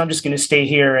move, so I'm just going to stay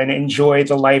here and enjoy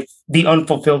the life, the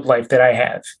unfulfilled life that I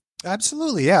have.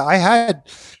 Absolutely. Yeah. I had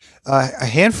a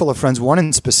handful of friends, one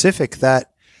in specific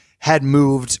that had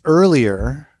moved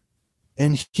earlier,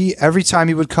 and every time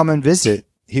he would come and visit,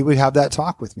 he would have that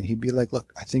talk with me. He'd be like,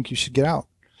 look, I think you should get out.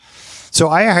 So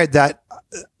I had that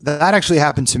actually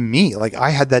happened to me. Like, I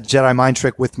had that Jedi mind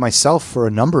trick with myself for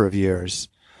a number of years.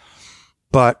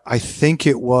 But I think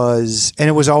it was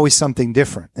always something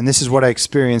different. And this is what I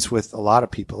experienced with a lot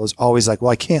of people. It was always like,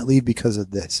 well, I can't leave because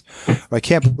of this. Or I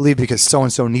can't leave because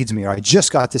so-and-so needs me. Or I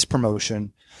just got this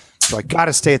promotion, so I got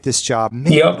to stay at this job.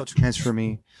 Maybe they'll transfer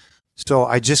me. So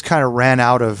I just kind of ran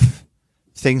out of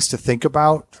things to think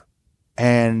about.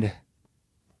 And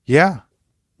yeah.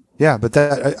 But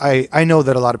that I know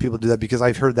that a lot of people do that, because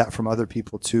I've heard that from other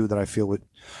people too, that I feel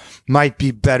might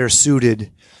be better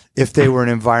suited if they were in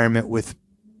an environment with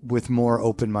more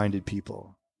open-minded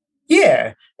people.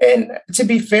 Yeah. And to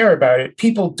be fair about it,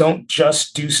 people don't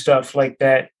just do stuff like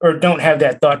that, or don't have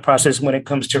that thought process when it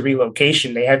comes to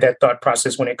relocation. They have that thought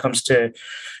process when it comes to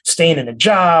staying in a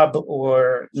job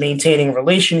or maintaining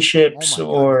relationships. Oh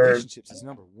my God, relationships is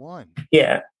number one.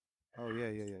 Yeah. Oh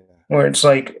yeah. Where it's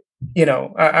like,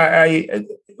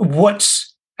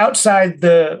 what's outside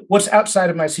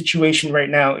of my situation right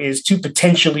now is too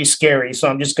potentially scary. So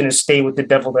I'm just going to stay with the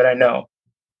devil that I know.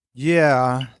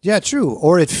 Yeah, true.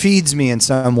 Or it feeds me in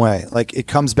some way. Like, it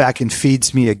comes back and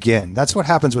feeds me again. That's what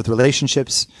happens with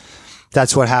relationships.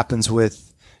 That's what happens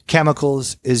with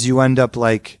chemicals, is you end up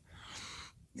like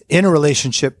in a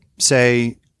relationship,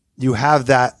 say you have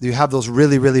those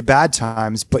really, really bad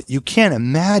times, but you can't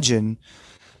imagine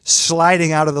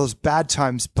sliding out of those bad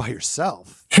times by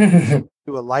yourself to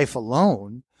a life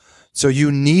alone. So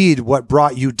you need what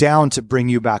brought you down to bring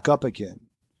you back up again.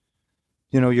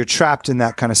 You're trapped in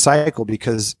that kind of cycle,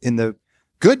 because in the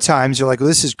good times, you're like, well,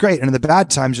 this is great. And in the bad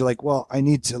times, you're like, well,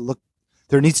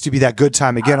 there needs to be that good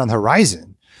time again on the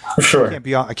horizon. For sure.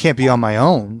 I can't be on my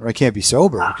own, or I can't be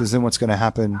sober, because then what's going to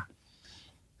happen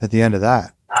at the end of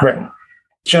that? Right.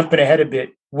 Jumping ahead a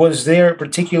bit, was there a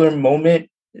particular moment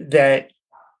that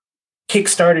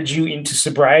kickstarted you into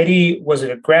sobriety? Was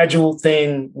it a gradual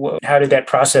thing? How did that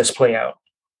process play out?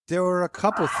 There were a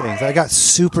couple things. I got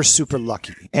super, super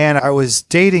lucky. And I was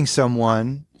dating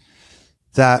someone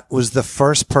that was the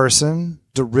first person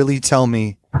to really tell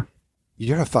me,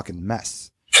 you're a fucking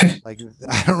mess. Like,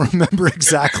 I don't remember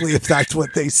exactly if that's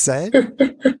what they said,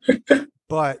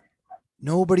 but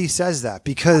nobody says that,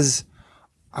 because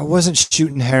I wasn't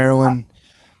shooting heroin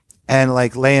and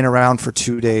like laying around for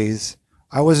 2 days.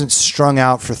 I wasn't strung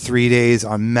out for 3 days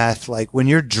on meth. Like, when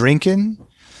you're drinking,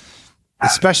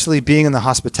 especially being in the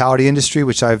hospitality industry,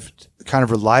 which I've kind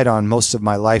of relied on most of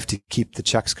my life to keep the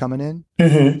checks coming in.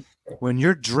 Mm-hmm. When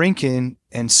you're drinking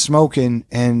and smoking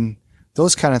and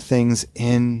those kind of things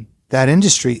in that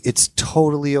industry, it's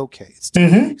totally okay. It's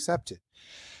totally accepted.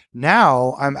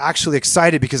 Now I'm actually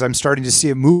excited, because I'm starting to see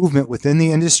a movement within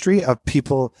the industry of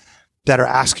people that are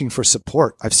asking for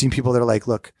support. I've seen people that are like,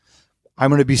 look, I'm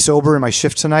going to be sober in my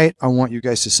shift tonight. I want you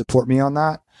guys to support me on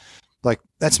that. Like,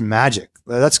 that's magic.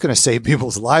 That's going to save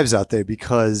people's lives out there,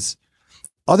 because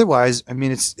otherwise, I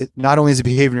mean, it not only is the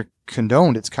behavior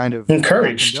condoned, it's kind of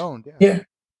encouraged. Condoned.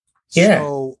 Yeah.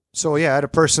 So I had a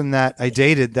person that I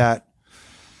dated that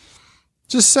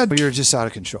just said, you're just out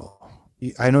of control.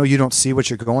 I know you don't see what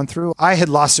you're going through. I had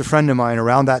lost a friend of mine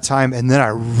around that time, and then I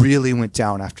really went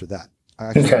down after that. I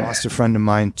actually lost a friend of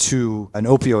mine to an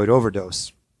opioid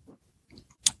overdose.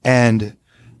 And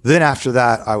then after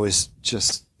that, I was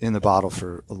just in the bottle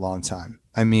for a long time.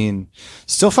 I mean,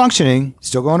 still functioning,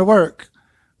 still going to work,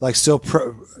 like still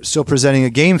presenting a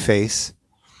game face,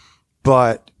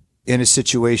 but in a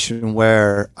situation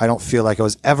where I don't feel like I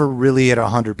was ever really at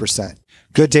 100%.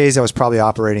 Good days, I was probably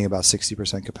operating about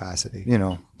 60% capacity,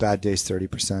 bad days,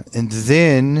 30%. And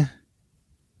then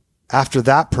after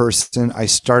that person, I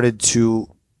started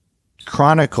to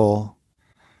chronicle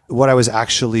what I was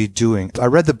actually doing. I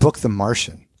read the book, The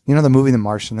Martian. The movie The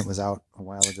Martian that was out a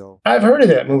while ago? I've heard of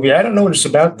that movie. I don't know what it's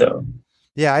about, though.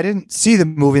 Yeah, I didn't see the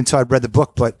movie until I read the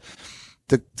book, but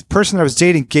the person that I was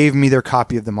dating gave me their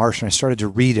copy of The Martian. I started to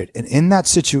read it. And in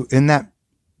that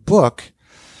book,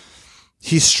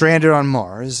 he's stranded on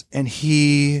Mars, and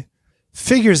he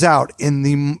figures out in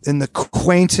the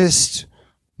quaintest,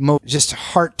 most just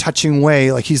heart-touching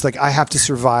way, like he's like, I have to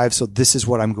survive, so this is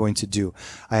what I'm going to do.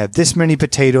 I have this many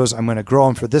potatoes. I'm going to grow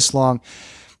them for this long.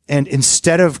 And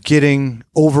instead of getting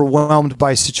overwhelmed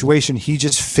by a situation, he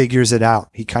just figures it out.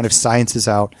 He kind of sciences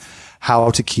out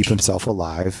how to keep himself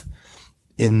alive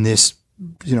in this,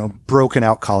 broken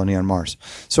out colony on Mars.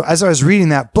 So as I was reading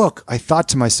that book, I thought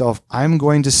to myself, I'm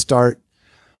going to start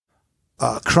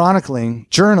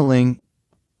journaling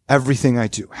everything I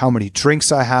do, how many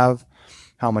drinks I have,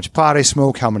 how much pot I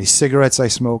smoke, how many cigarettes I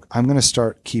smoke. I'm going to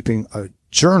start keeping a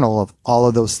journal of all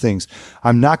of those things.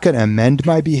 I'm not going to amend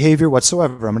my behavior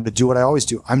whatsoever. I'm going to do what I always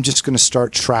do. I'm just going to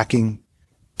start tracking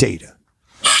data.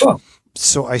 Huh.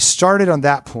 So I started on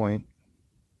that point.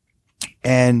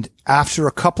 And after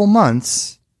a couple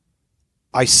months,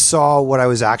 I saw what I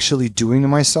was actually doing to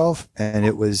myself, and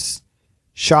it was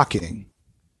shocking.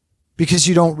 Because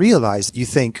you don't realize, you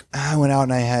think, I went out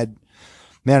and I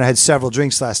had several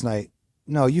drinks last night.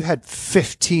 No, you had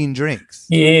 15 drinks.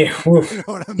 Yeah. You know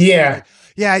what I'm saying? Like,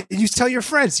 yeah, you tell your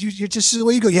friends, you're just the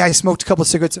way you go. Yeah, I smoked a couple of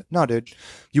cigarettes. No, dude,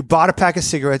 you bought a pack of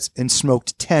cigarettes and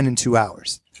smoked 10 in 2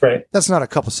 hours. Right. That's not a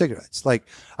couple of cigarettes. Like,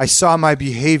 I saw my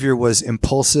behavior was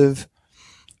impulsive.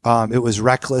 It was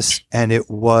reckless, and it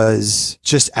was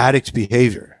just addict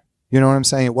behavior. You know what I'm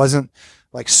saying? It wasn't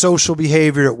like social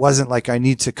behavior. It wasn't like I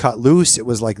need to cut loose. It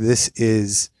was like,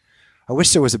 I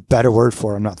wish there was a better word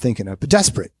for it. I'm not thinking of, but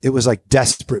desperate. It was like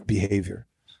desperate behavior.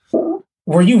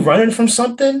 Were you running from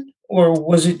something, or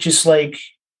was it just like?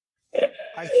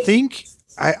 I think,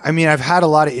 I mean, I've had a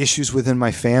lot of issues within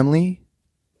my family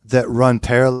that run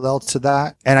parallel to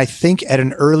that. And I think at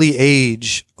an early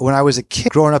age, when I was a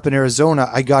kid growing up in Arizona,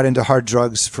 I got into hard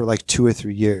drugs for like 2 or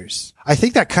 3 years. I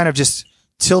think that kind of just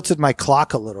tilted my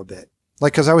clock a little bit.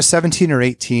 Like, cause I was 17 or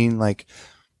 18, like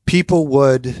people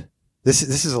would, this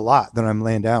is a lot that I'm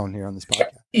laying down here on this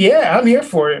podcast. Yeah, I'm here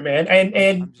for it, man.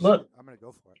 And look, I'm going to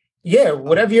go for it. Yeah.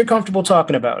 Whatever you're comfortable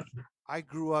talking about. I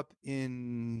grew up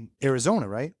in Arizona,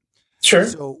 right? Sure.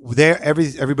 So there,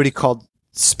 everybody called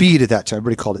speed at that time.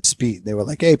 Everybody called it speed. They were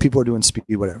like, hey, people are doing speed,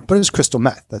 whatever. But it was crystal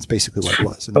meth. That's basically what it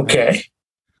was. Okay.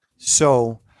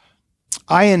 So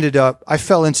I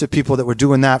fell into people that were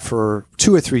doing that for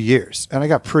 2 or 3 years. And I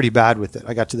got pretty bad with it.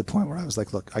 I got to the point where I was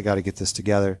like, look, I got to get this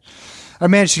together. I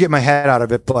managed to get my head out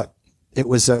of it, but it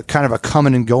was a kind of a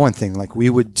coming and going thing. Like, we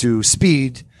would do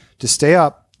speed to stay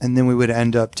up, and then we would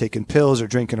end up taking pills or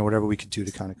drinking or whatever we could do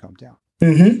to kind of calm down.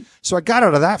 Mm-hmm. So I got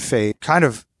out of that phase kind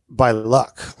of by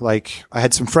luck. Like, I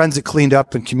had some friends that cleaned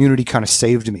up, and community kind of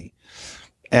saved me.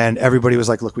 And everybody was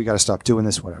like, look, we got to stop doing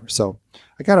this, whatever. So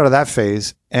I got out of that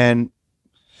phase, and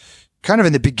kind of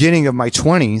in the beginning of my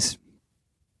 20s,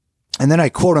 and then I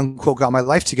quote unquote got my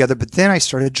life together, but then I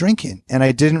started drinking, and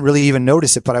I didn't really even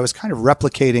notice it, but I was kind of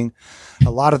replicating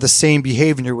a lot of the same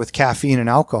behavior with caffeine and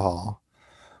alcohol,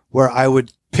 where I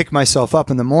would pick myself up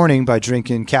in the morning by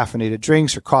drinking caffeinated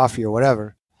drinks or coffee or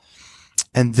whatever.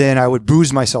 And then I would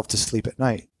booze myself to sleep at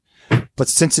night. But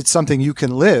since it's something you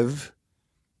can live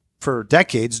for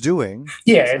decades doing.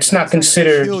 Yeah, it's not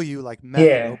considered. Kill you like meth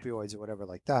or opioids or whatever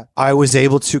like that. I was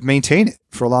able to maintain it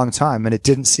for a long time. And it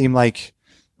didn't seem like,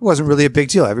 it wasn't really a big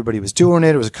deal. Everybody was doing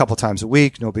it. It was a couple times a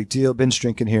week. No big deal. Binge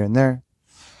drinking here and there.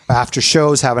 After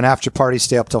shows, have an after party,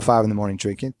 stay up till 5 a.m.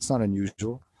 drinking. It's not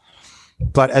unusual.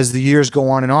 But as the years go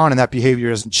on, and that behavior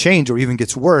doesn't change or even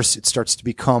gets worse, it starts to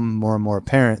become more and more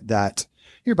apparent that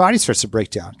your body starts to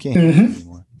break down. Can't handle it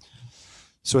anymore.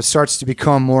 So it starts to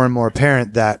become more and more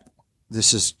apparent that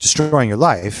this is destroying your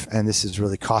life, and this is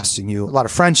really costing you a lot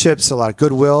of friendships, a lot of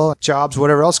goodwill, jobs,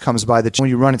 whatever else comes by, that when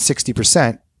you run at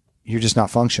 60%, you're just not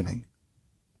functioning,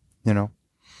 you know?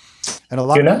 And a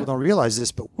lot of people don't realize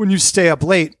this, but when you stay up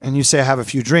late and you say, I have a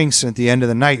few drinks, and at the end of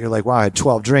the night, you're like, wow, I had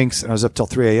 12 drinks and I was up till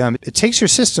 3 a.m. It takes your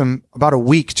system about a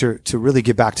week to really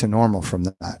get back to normal from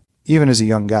that, even as a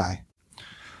young guy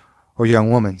or young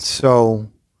woman.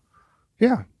 So,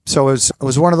 yeah. So it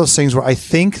was one of those things where I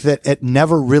think that it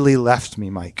never really left me,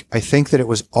 Mike. I think that it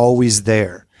was always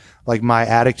there, like my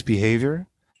addict behavior,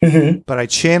 but I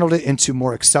channeled it into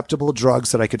more acceptable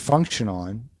drugs that I could function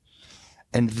on.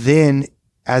 And then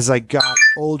as I got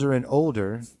older and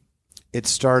older, it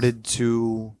started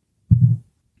to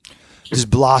just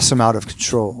blossom out of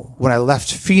control. When I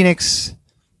left Phoenix,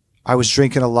 I was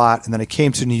drinking a lot. And then I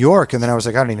came to New York, and then I was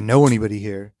like, I don't even know anybody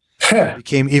here. It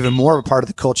became even more of a part of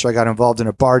the culture. I got involved in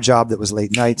a bar job that was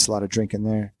late nights, a lot of drinking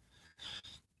there.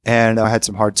 And I had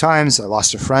some hard times. I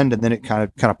lost a friend, and then it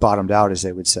kind of bottomed out, as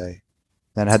they would say.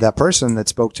 And I had that person that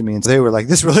spoke to me and they were like,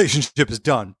 this relationship is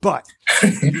done, but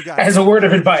you got as a word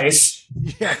of advice,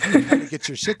 you gotta get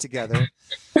your shit together.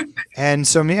 And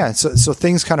so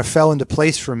things kind of fell into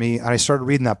place for me. And I started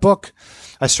reading that book.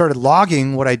 I started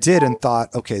logging what I did and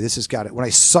thought, okay, this has got it. When I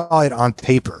saw it on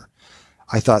paper,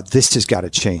 I thought this has got to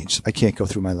change. I can't go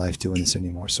through my life doing this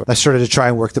anymore. So I started to try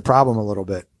and work the problem a little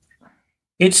bit.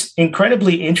 It's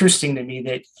incredibly interesting to me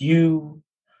that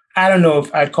I don't know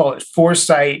if I'd call it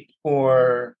foresight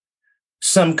or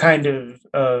some kind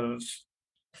of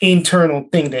internal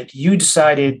thing, that you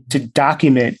decided to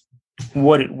document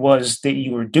what it was that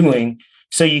you were doing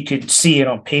so you could see it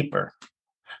on paper.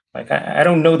 Like, I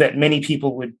don't know that many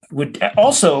people would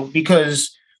also,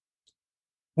 because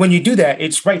when you do that,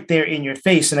 it's right there in your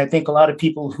face. And I think a lot of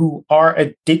people who are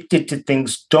addicted to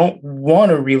things don't want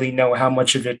to really know how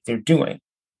much of it they're doing.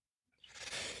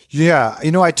 Yeah.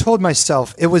 I told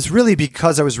myself it was really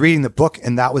because I was reading the book,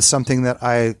 and that was something that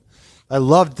I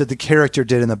loved that the character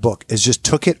did in the book, is just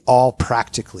took it all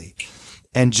practically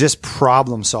and just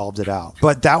problem solved it out.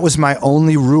 But that was my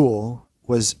only rule,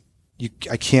 was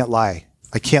I can't lie.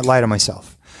 I can't lie to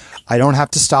myself. I don't have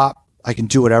to stop. I can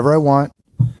do whatever I want,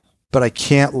 but I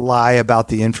can't lie about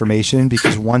the information,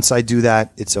 because once I do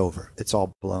that, it's over. It's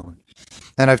all blown.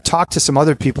 And I've talked to some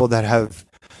other people that have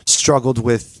struggled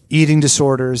with eating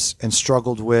disorders and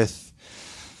struggled with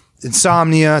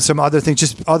insomnia, some other things,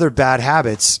 just other bad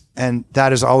habits. And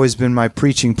that has always been my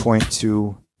preaching point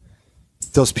to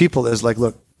those people, is like,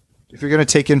 look, if you're going to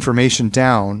take information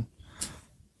down,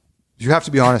 you have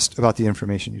to be honest about the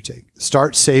information you take.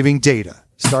 Start saving data.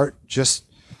 Start just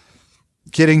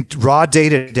getting raw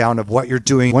data down of what you're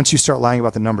doing. Once you start lying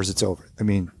about the numbers, it's over. I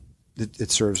mean,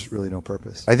 it serves really no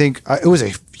purpose. I think it was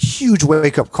a huge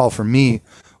wake-up call for me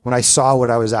when I saw what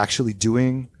I was actually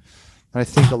doing. And I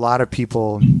think a lot of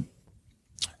people,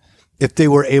 if they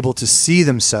were able to see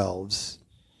themselves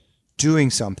doing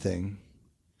something,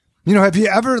 have you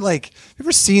ever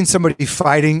seen somebody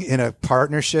fighting in a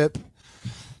partnership,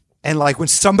 and like when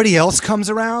somebody else comes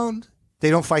around, they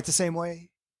don't fight the same way?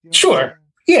 Sure.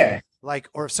 Yeah. Like,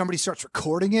 or if somebody starts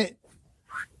recording it,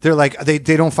 they're like, they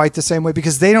don't fight the same way,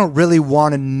 because they don't really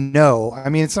want to know. I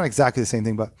mean, it's not exactly the same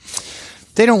thing, but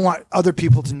they don't want other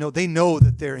people to know. They know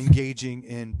that they're engaging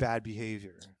in bad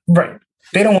behavior. Right.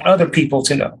 They don't want other people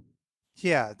to know.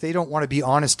 Yeah. They don't want to be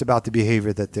honest about the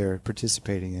behavior that they're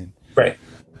participating in. Right.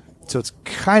 So it's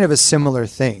kind of a similar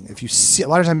thing. If you see, a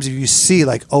lot of times if you see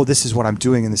like, oh, this is what I'm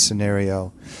doing in this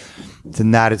scenario,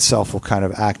 then that itself will kind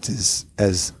of act as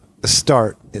a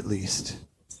start, at least.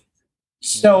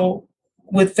 So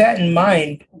with that in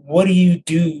mind, what do you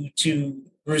do to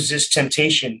resist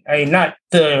temptation? I mean, not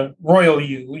the royal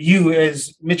you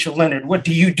as Mitchell Leonard. What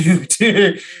do you do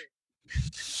to?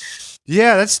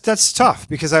 Yeah, that's tough,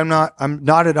 because I'm not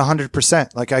at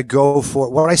 100%. Like, I go for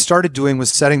what I started doing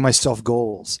was setting myself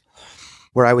goals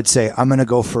where I would say, I'm going to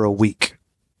go for a week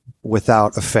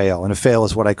without a fail. And a fail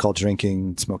is what I call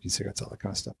drinking, smoking cigarettes, all that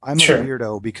kind of stuff. I'm Sure. a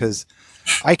weirdo, because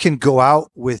I can go out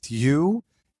with you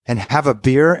and have a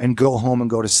beer and go home and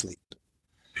go to sleep.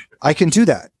 I can do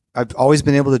that. I've always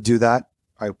been able to do that.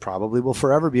 I probably will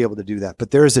forever be able to do that.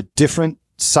 But there is a different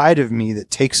side of me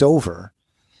that takes over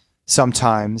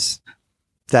sometimes.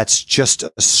 That's just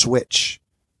a switch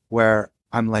where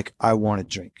I'm like, I want to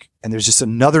drink. And there's just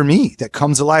another me that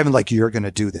comes alive and like, you're going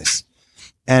to do this.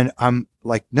 And I'm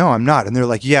like, no, I'm not. And they're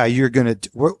like, yeah, you're going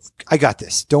to, I got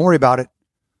this. Don't worry about it.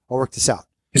 I'll work this out.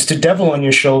 It's the devil on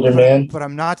your shoulder, man. But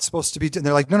I'm not supposed to be. And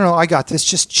they're like, no, I got this.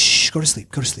 Just go to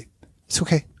sleep. Go to sleep. It's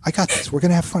okay. I got this. We're going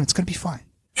to have fun. It's going to be fine.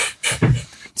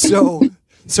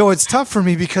 So it's tough for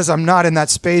me because I'm not in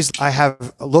that space. I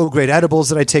have low-grade edibles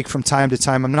that I take from time to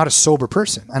time. I'm not a sober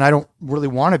person, and I don't really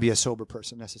want to be a sober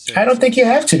person necessarily. I don't think you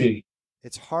have to be.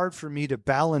 It's hard for me to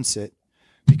balance it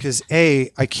because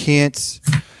A, I can't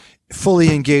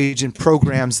fully engage in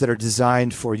programs that are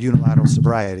designed for unilateral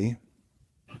sobriety,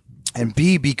 and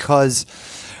B, because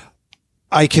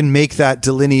I can make that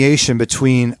delineation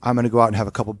between I'm going to go out and have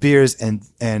a couple beers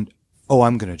and oh,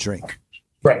 I'm going to drink.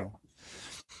 Right. You know?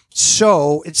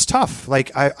 So it's tough.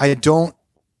 Like I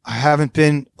haven't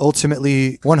been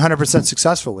ultimately 100%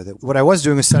 successful with it. What I was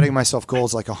doing was setting myself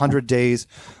goals like 100 days.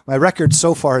 My record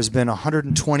so far has been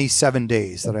 127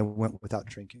 days that I went without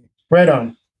drinking. Right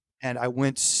on. And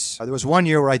there was 1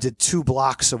 year where I did 2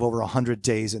 blocks of over 100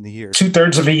 days in the year.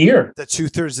 2/3 of a year. The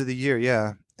 2/3 of the year.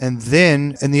 Yeah. And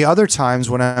then in the other times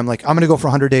when I'm like, I'm going to go for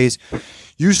 100 days,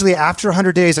 usually after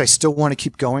 100 days, I still want to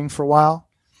keep going for a while.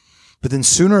 But then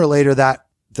sooner or later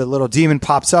the little demon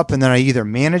pops up and then I either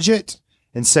manage it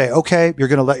and say, okay, you're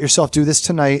going to let yourself do this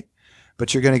tonight,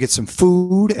 but you're going to get some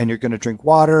food and you're going to drink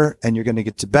water and you're going to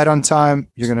get to bed on time.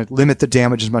 You're going to limit the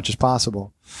damage as much as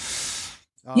possible.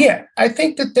 Yeah, I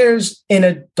think that there's an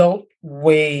adult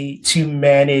way to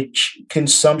manage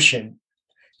consumption.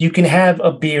 You can have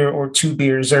a beer or two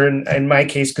beers, or in my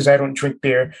case, because I don't drink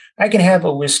beer, I can have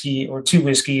a whiskey or two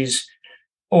whiskeys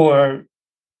or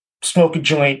smoke a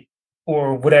joint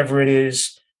or whatever it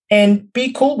is and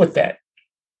be cool with that.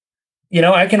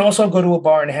 I can also go to a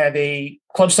bar and have a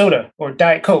club soda or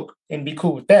Diet Coke and be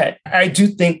cool with that. I do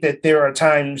think that there are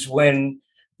times when,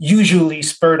 usually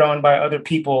spurred on by other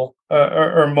people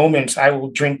or moments, I will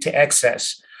drink to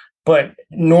excess. But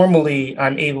normally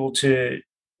I'm able to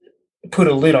put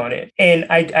a lid on it. And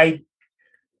I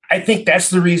think that's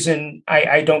the reason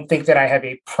I don't think that I have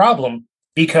a problem,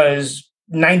 because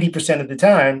 90% of the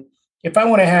time, if I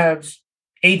want to have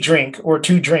a drink or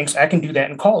two drinks, I can do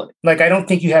that and call it. Like, I don't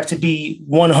think you have to be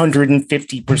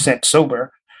 150%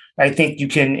 sober. I think you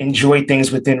can enjoy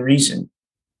things within reason.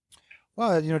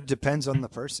 Well, it depends on the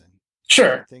person.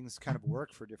 Sure. Things kind of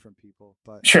work for different people.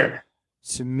 But sure.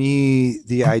 To me,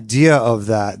 the idea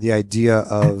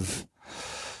of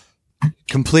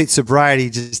complete sobriety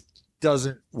just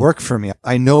doesn't work for me.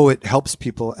 I know it helps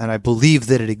people and I believe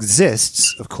that it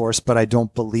exists, of course, but I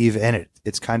don't believe in it.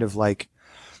 It's kind of like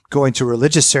going to a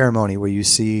religious ceremony where you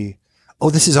see, oh,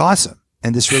 this is awesome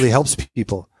and this really helps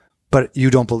people, but you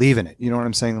don't believe in it. You know what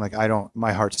I'm saying? Like,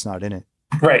 my heart's not in it.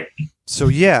 Right. So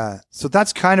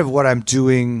that's kind of what I'm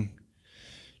doing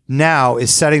now,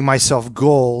 is setting myself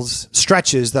goals,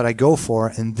 stretches that I go for.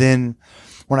 And then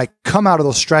when I come out of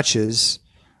those stretches,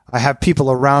 I have people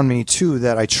around me too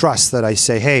that I trust, that I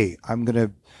say, hey,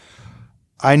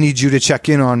 I need you to check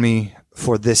in on me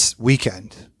for this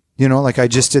weekend. Like I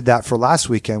just did that for last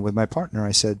weekend with my partner.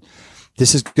 I said,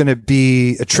 this is going to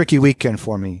be a tricky weekend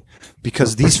for me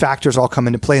because these factors all come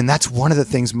into play. And that's one of the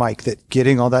things, Mike, that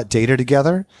getting all that data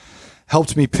together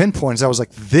helped me pinpoint. Is I was like,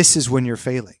 this is when you're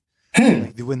failing.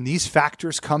 Like, when these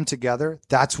factors come together,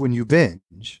 that's when you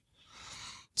binge.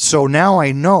 So now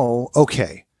I know,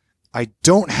 okay, I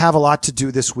don't have a lot to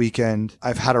do this weekend.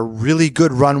 I've had a really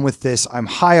good run with this. I'm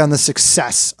high on the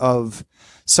success of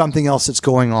something else that's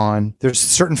going on. There's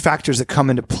certain factors that come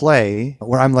into play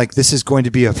where I'm like, this is going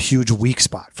to be a huge weak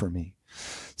spot for me.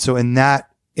 So in that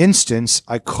instance,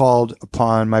 I called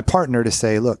upon my partner to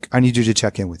say, look, I need you to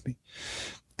check in with me.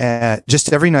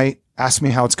 Just every night, ask me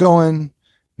how it's going,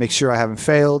 make sure I haven't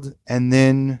failed. And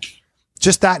then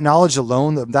just that knowledge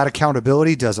alone, that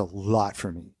accountability does a lot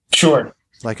for me. Sure.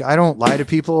 Like, I don't lie to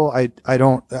people. I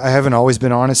haven't always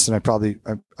been honest, and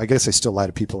I guess I still lie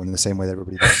to people in the same way that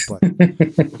everybody does.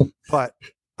 But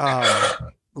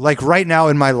like right now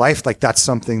in my life, like that's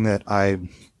something that I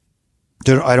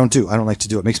don't do. I don't like to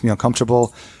do. It makes me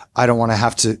uncomfortable. I don't want to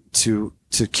have to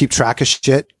keep track of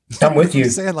shit. I'm with you.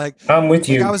 I'm with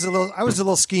you. I was a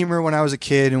little schemer when I was a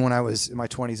kid and when I was in my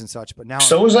 20s and such, but now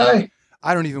was I.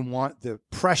 I don't even want the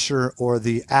pressure or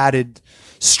the added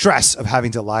stress of having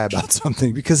to lie about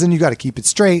something, because then you got to keep it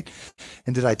straight.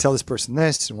 And did I tell this person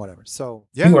this and whatever? So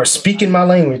yeah, you are speaking my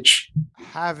language.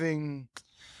 Having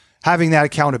that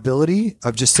accountability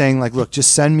of just saying like, look,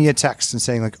 just send me a text and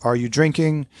saying like, are you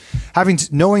drinking?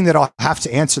 Knowing that I'll have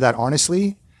to answer that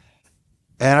honestly.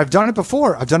 And I've done it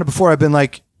before. I've been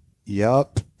like,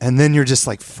 yep. And then you're just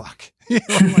like, fuck.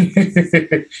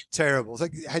 Terrible. It's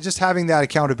like just having that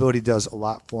accountability does a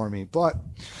lot for me, but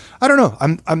I don't know.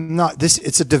 I'm not this.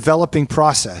 It's a developing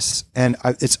process, and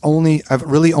I've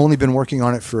really only been working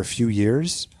on it for a few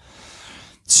years.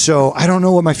 So I don't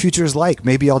know what my future is like.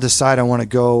 Maybe I'll decide I want to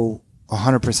go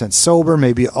 100% sober.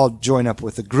 Maybe I'll join up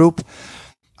with a group.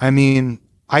 I mean,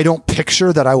 I don't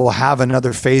picture that I will have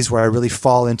another phase where I really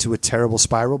fall into a terrible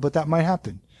spiral, but that might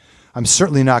happen. I'm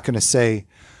certainly not going to say.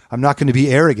 I'm not going to be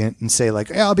arrogant and say like,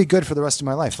 yeah, I'll be good for the rest of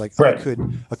my life. Like right.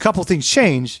 A couple things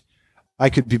change. I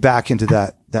could be back into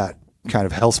that kind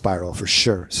of hell spiral for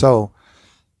sure. So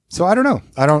I don't know.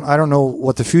 I don't know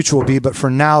what the future will be, but for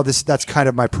now, that's kind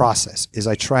of my process is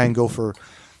I try and go for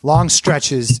long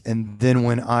stretches. And then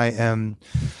when I am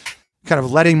kind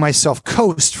of letting myself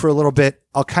coast for a little bit,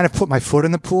 I'll kind of put my foot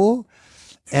in the pool,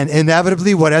 and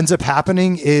inevitably what ends up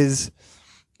happening is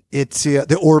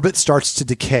the orbit starts to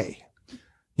decay.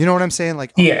 You know what I'm saying?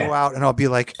 Like I'll go out and I'll be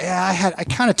like, yeah, I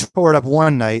kind of tore it up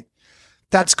one night.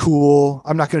 That's cool.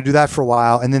 I'm not going to do that for a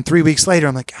while. And then 3 weeks later,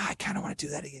 I'm like, I kind of want to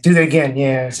do that again. Do that again.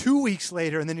 Yeah. 2 weeks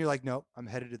later. And then you're like, nope, I'm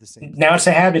headed to the same. Now it's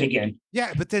a habit again.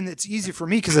 Yeah. But then it's easy for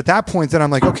me because at that point, then I'm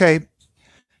like, okay,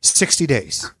 60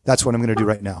 days. That's what I'm going to do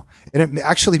right now. And it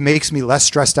actually makes me less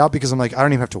stressed out because I'm like, I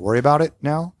don't even have to worry about it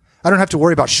now. I don't have to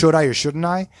worry about should I or shouldn't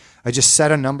I. I just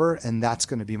set a number and that's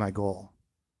going to be my goal.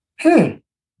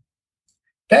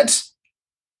 That's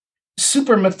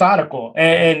super methodical.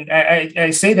 And I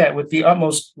say that with the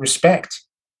utmost respect,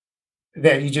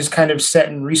 that you just kind of set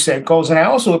and reset goals. And I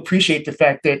also appreciate the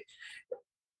fact that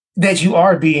you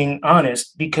are being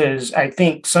honest, because I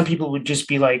think some people would just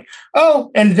be like,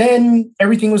 oh, and then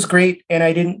everything was great and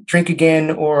I didn't drink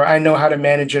again, or I know how to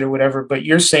manage it or whatever. But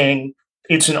you're saying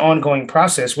it's an ongoing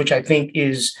process, which I think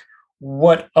is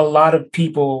what a lot of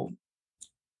people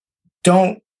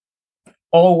don't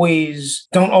always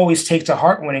take to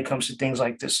heart when it comes to things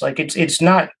like this. Like it's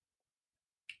not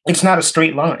a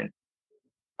straight line.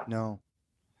 No,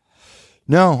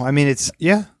 I mean,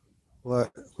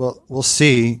 well, we'll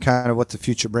see kind of what the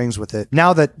future brings with it.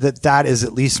 Now that is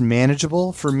at least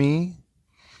manageable for me,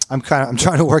 I'm trying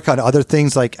to work on other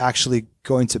things, like actually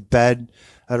going to bed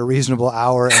at a reasonable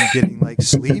hour and getting like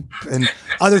sleep, and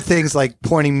other things like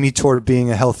pointing me toward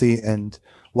being a healthy and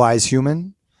wise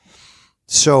human.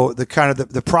 So the kind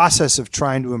of the process of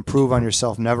trying to improve on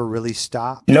yourself never really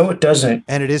stops. No, it doesn't.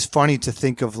 And it is funny to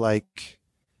think of like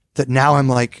that now. I'm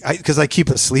like, because I keep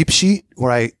a sleep sheet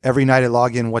where every night I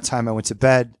log in what time I went to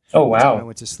bed. Oh, wow. What time I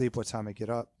went to sleep, what time I get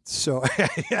up. So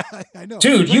yeah, I know.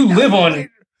 Dude, you live on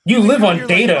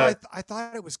data. Like, I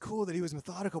thought it was cool that he was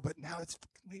methodical, but now it's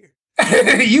weird.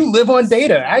 You live on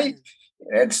data.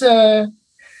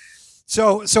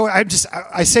 So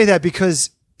I say that because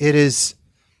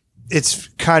it's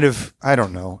kind of, I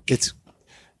don't know, it's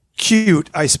cute,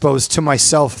 I suppose, to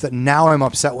myself that now I'm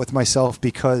upset with myself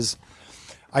because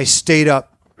I stayed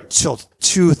up till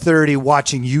 2:30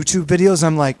 watching YouTube videos.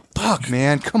 I'm like, fuck,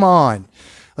 man, come on.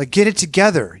 Like, get it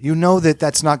together. You know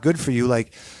that's not good for you.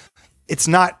 Like, it's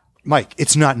not, Mike,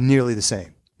 it's not nearly the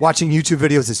same. Watching YouTube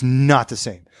videos is not the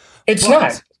same. It's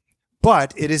not.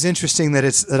 But it is interesting that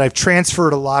I've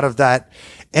transferred a lot of that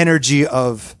energy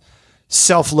of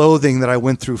self-loathing that I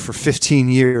went through for 15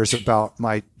 years about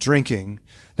my drinking.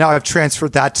 Now I've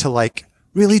transferred that to like,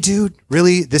 really, dude?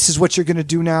 Really? This is what you're going to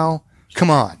do now? Come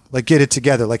on, like, get it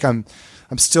together. Like I'm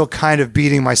still kind of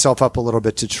beating myself up a little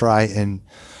bit to try and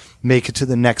make it to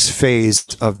the next phase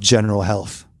of general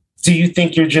health. Do you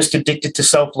think you're just addicted to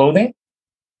self-loathing?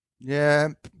 Yeah,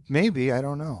 maybe. I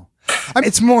don't know. I mean,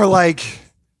 it's more like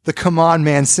the come on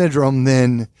man syndrome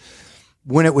than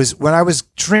when I was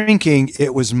drinking.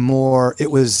 It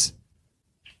was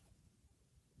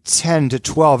 10 to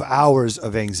 12 hours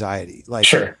of anxiety, like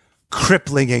sure.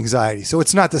 Crippling anxiety. So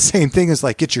it's not the same thing as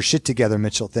like, get your shit together,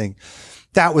 Mitchell thing.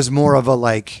 That was more of a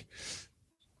like,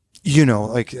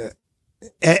 like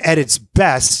at its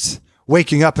best,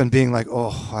 waking up and being like,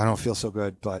 oh, I don't feel so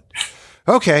good, but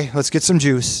okay, let's get some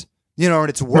juice. And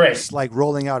it's worse, right, like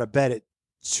rolling out of bed at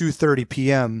 2:30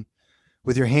 p.m.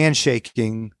 with your hand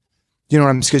shaking,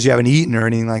 because you haven't eaten or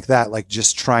anything like that, like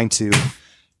just trying to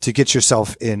get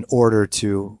yourself in order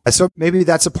to. So maybe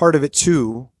that's a part of it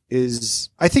too,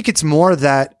 I think it's more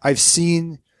that I've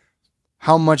seen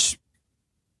how much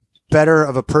better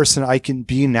of a person I can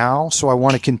be now. So I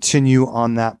want to continue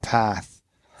on that path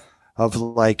of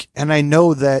like, and I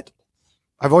know that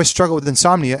I've always struggled with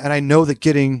insomnia, and I know that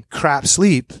getting crap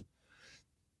sleep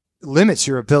limits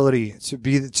your ability to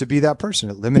be that person.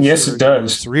 It limits it does. Your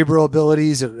cerebral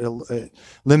abilities. It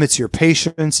limits your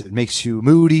patience. It makes you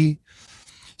moody.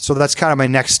 So that's kind of my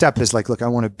next step is like, look, I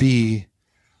want to be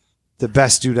the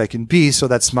best dude I can be. So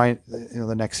that's my,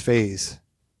 the next phase.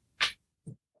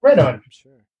 Right on.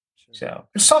 Sure. So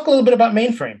let's talk a little bit about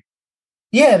Mainframe.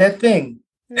 Yeah, that thing.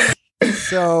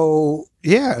 So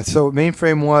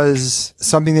Mainframe was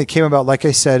something that came about. Like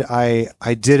I said,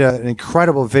 I did an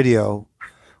incredible video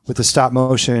with the stop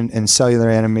motion and cellular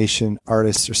animation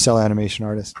artist, or cell animation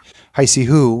artist, Heisey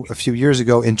Hu, a few years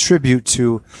ago in tribute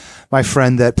to my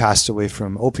friend that passed away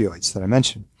from opioids that I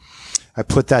mentioned. I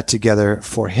put that together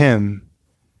for him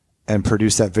and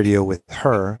produced that video with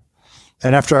her.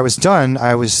 And after I was done,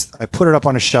 I put it up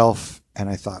on a shelf and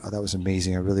I thought, oh, that was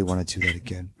amazing. I really want to do that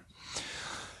again.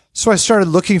 So I started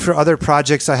looking for other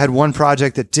projects. I had one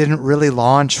project that didn't really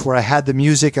launch where I had the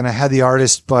music and I had the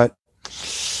artist, but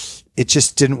it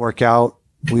just didn't work out.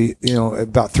 We,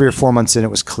 about 3 or 4 months in, it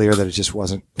was clear that it just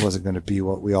wasn't going to be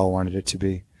what we all wanted it to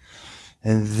be.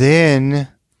 And then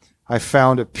I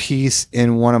found a piece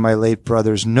in one of my late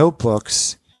brother's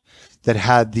notebooks that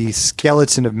had the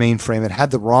skeleton of Mainframe. It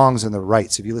had the wrongs and the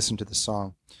rights. If you listen to the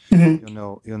song, mm-hmm.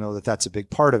 you'll know that that's a big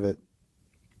part of it.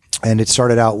 And it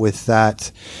started out with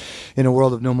that: in a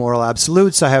world of no moral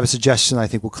absolutes, I have a suggestion I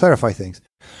think will clarify things.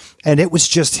 And it was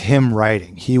just him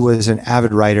writing. He was an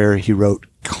avid writer. He wrote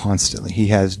constantly. He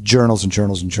has journals and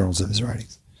journals and journals of his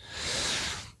writings.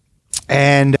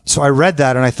 And so I read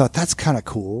that and I thought, that's kind of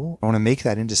cool. I want to make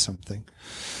that into something.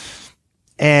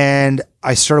 And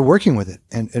I started working with it.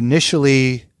 And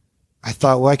initially I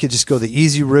thought, well, I could just go the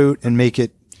easy route and make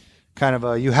it kind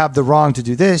of you have the wrong to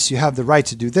do this, you have the right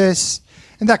to do this.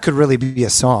 And that could really be a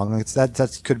song.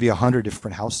 That could be 100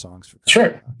 different house songs.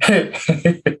 Sure.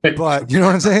 But you know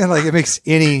what I'm saying? Like it makes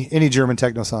any German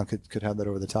techno song could have that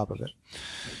over the top of it.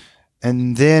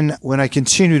 And then when I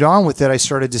continued on with it, I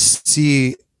started to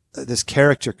see this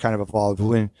character kind of evolve.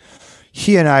 When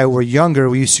he and I were younger,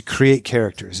 we used to create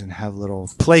characters and have little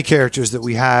play characters that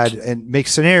we had and make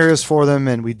scenarios for them.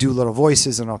 And we do little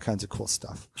voices and all kinds of cool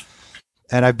stuff.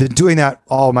 And I've been doing that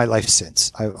all my life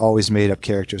since. I've always made up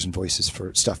characters and voices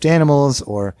for stuffed animals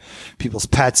or people's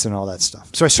pets and all that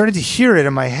stuff. So I started to hear it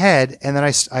in my head, and then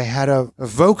I had a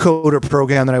vocoder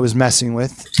program that I was messing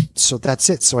with. So that's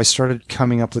it. So I started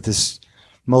coming up with this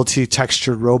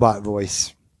multi-textured robot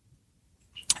voice.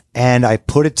 And I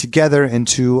put it together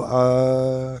into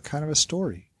a kind of a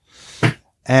story.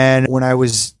 And when I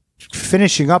was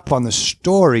finishing up on the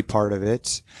story part of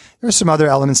it, there's some other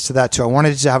elements to that too. I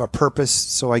wanted it to have a purpose,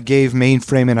 so I gave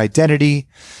Mainframe an identity.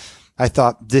 I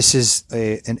thought this is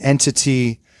an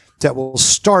entity that will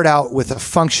start out with a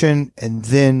function, and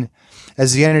then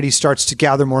as the entity starts to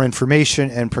gather more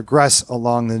information and progress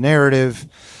along the narrative,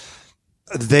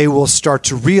 they will start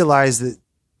to realize that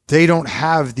they don't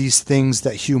have these things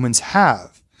that humans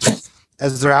have.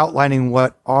 As they're outlining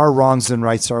what our wrongs and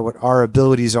rights are, what our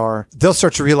abilities are, they'll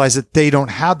start to realize that they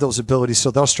don't have those abilities, so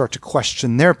they'll start to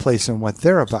question their place and what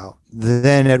they're about.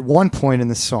 Then at one point in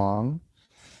the song,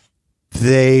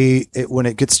 when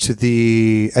it gets to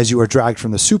the "As You Are Dragged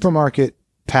from the Supermarket"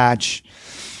 patch,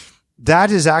 that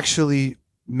is actually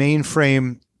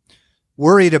Mainframe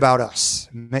worried about us.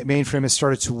 Mainframe has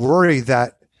started to worry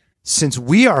that since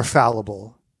we are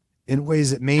fallible in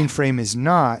ways that Mainframe is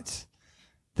not,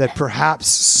 that perhaps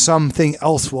something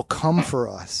else will come for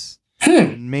us.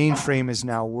 And Mainframe is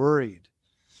now worried.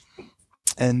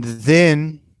 And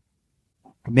then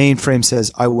Mainframe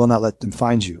says, "I will not let them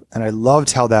find you." And I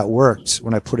loved how that worked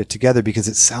when I put it together, because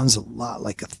it sounds a lot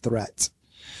like a threat.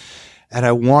 And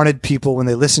I wanted people, when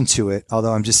they listen to it,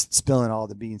 although I'm just spilling all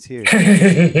the beans here,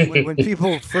 when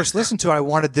people first listen to it, I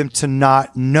wanted them to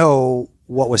not know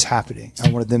what was happening. I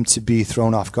wanted them to be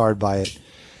thrown off guard by it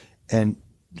and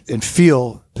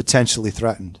feel potentially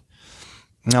threatened.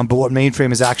 But what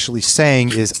Mainframe is actually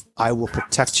saying is, I will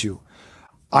protect you.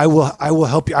 I will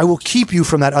help you. I will keep you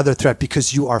from that other threat,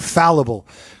 because you are fallible,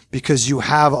 because you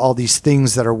have all these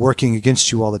things that are working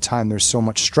against you all the time. There's so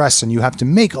much stress, and you have to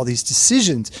make all these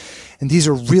decisions. And these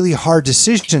are really hard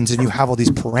decisions, and you have all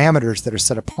these parameters that are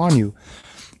set upon you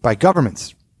by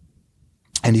governments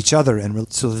and each other.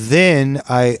 And so then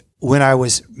when I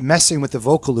was messing with the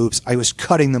vocal loops, I was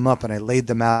cutting them up and I laid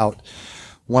them out.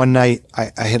 One night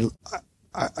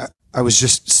I was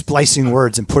just splicing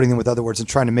words and putting them with other words and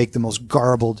trying to make the most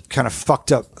garbled, kind of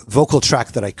fucked up vocal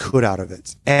track that I could out of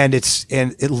it. And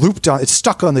it looped on, it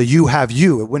stuck on the "you have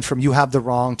you." It went from "you have the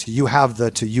wrong" to "you have the"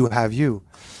 to "you have you."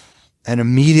 And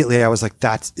immediately I was like,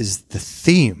 that is the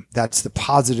theme. That's the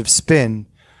positive spin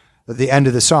at the end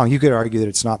of the song. You could argue that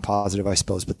it's not positive, I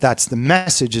suppose, but that's the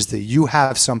message, is that you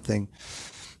have something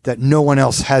that no one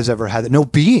else has ever had, that no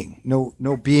being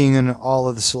in all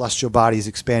of the celestial bodies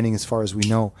expanding as far as we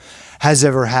know has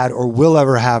ever had or will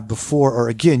ever have before or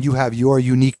again. You have your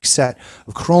unique set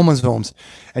of chromosomes,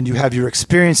 and you have your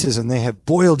experiences, and they have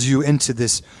boiled you into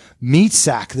this meat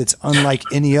sack that's unlike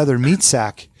any other meat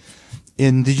sack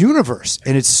in the universe.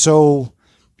 And it's so...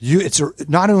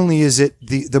 not only is it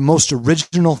the most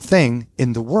original thing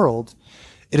in the world,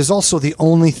 it is also the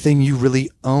only thing you really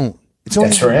own. It's the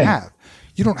only thing you have.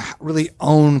 You don't really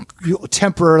you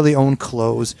temporarily own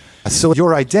clothes. So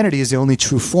your identity is the only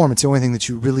true form. It's the only thing that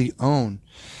you really own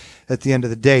at the end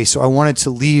of the day. So I wanted to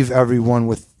leave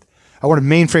everyone I wanted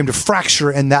Mainframe to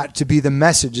fracture, and that to be the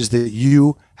message, is that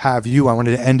you have you. I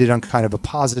wanted to end it on kind of a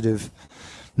positive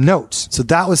notes. So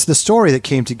that was the story that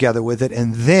came together with it.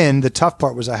 And then the tough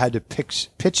part was I had to pitch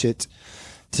it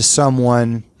to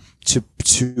someone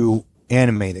to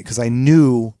animate it, because I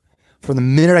knew from the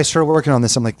minute I started working on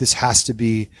this, I'm like, this has to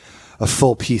be a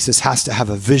full piece. This has to have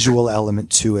a visual element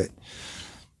to it.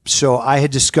 So I had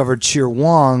discovered Cheer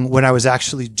Wong when I was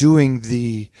actually doing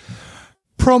the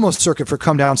promo circuit for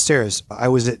Come Downstairs. I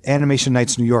was at Animation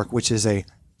Nights New York, which is a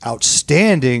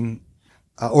outstanding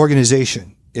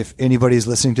organization. If anybody's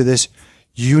listening to this,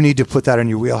 you need to put that in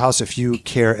your wheelhouse if you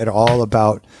care at all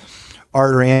about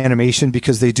art or animation,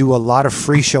 because they do a lot of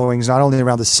free showings, not only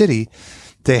around the city,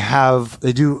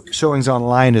 They do showings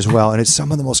online as well, and it's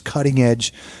some of the most cutting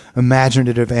edge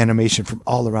imaginative animation from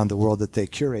all around the world that they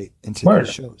curate into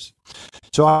these shows.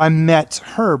 So I met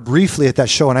her briefly at that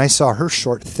show, and I saw her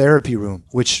short therapy room,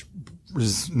 which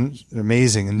was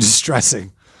amazing and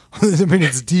distressing. I mean,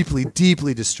 it's deeply,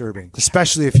 deeply disturbing,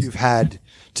 especially if you've had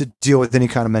to deal with any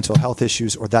kind of mental health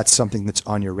issues or that's something that's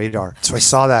on your radar. So I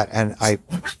saw that, and I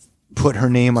put her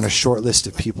name on a short list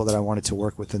of people that I wanted to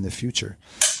work with in the future.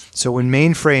 So when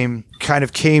Mainframe kind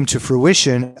of came to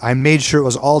fruition, I made sure it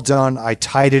was all done. I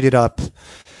tidied it up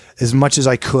as much as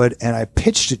I could, and I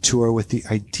pitched it to her with the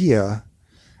idea,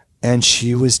 and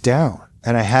she was down.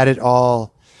 And I had it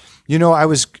all,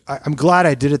 I'm glad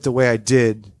I did it the way I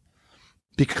did,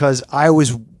 because I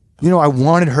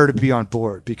wanted her to be on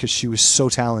board because she was so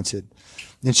talented.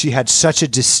 And she had such a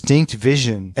distinct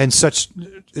vision and such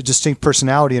a distinct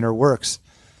personality in her works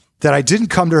that I didn't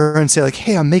come to her and say like,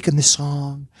 hey, I'm making this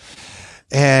song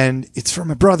and it's for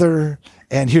my brother.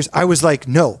 And I was like,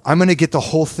 no, I'm going to get the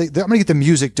whole thing. I'm going to get the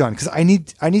music done because I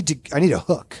need a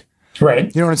hook.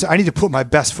 Right. You know what I'm saying? I need to put my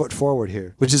best foot forward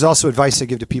here, which is also advice I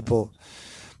give to people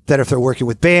that if they're working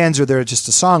with bands or they're just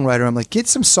a songwriter, I'm like, get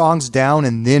some songs down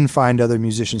and then find other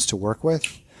musicians to work with.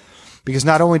 Because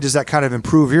not only does that kind of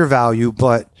improve your value,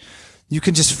 but you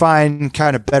can just find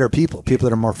kind of better people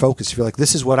that are more focused. If you're like,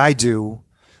 this is what I do,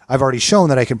 I've already shown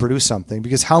that I can produce something.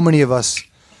 Because how many of us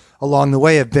along the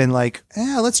way have been like,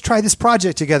 let's try this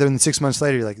project together. And then 6 months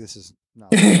later, you're like, this is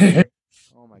not.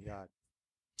 Oh my God.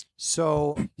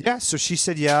 So she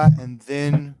said, yeah. And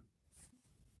then,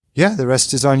 the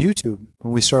rest is on YouTube.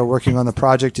 When we started working on the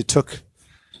project,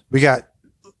 we got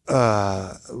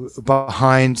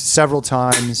behind several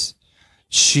times.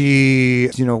 She,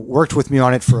 worked with me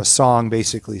on it for a song,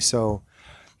 basically. So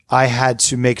I had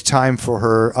to make time for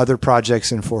her other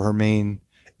projects and for her main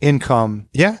income.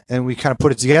 Yeah. And we kind of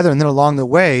put it together. And then along the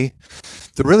way,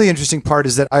 the really interesting part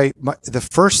is that the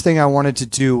first thing I wanted to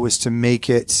do was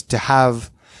to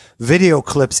have video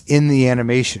clips in the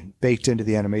animation, baked into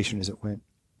the animation as it went.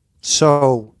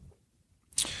 So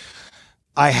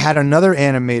I had another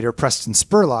animator, Preston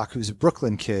Spurlock, who's a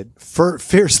Brooklyn kid,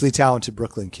 fiercely talented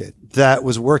Brooklyn kid, that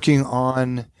was working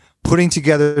on putting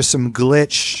together some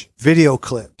glitch video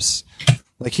clips.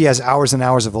 Like he has hours and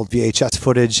hours of old VHS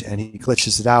footage and he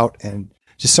glitches it out and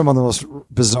just some of the most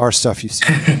bizarre stuff you see.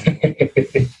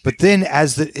 But then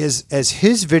as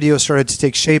his video started to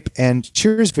take shape and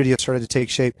Cheers' video started to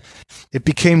take shape, it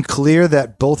became clear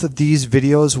that both of these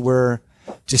videos were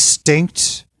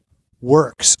distinct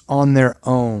works on their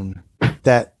own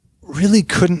that really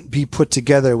couldn't be put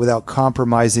together without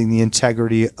compromising the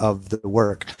integrity of the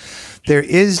work.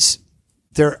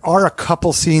 There are a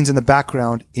couple scenes in the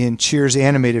background in Cheers'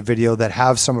 animated video that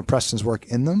have some of Preston's work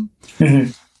in them,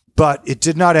 but it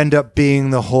did not end up being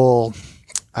the whole,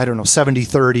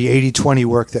 70-30, 80-20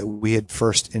 work that we had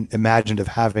first imagined of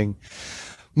having.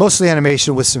 Mostly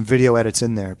animation with some video edits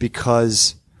in there,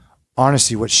 because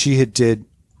honestly, what she did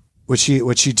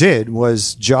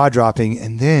was jaw-dropping,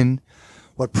 and then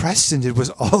what Preston did was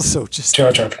also just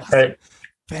jaw-dropping, right?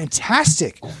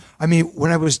 Fantastic. I mean,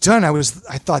 when I was done,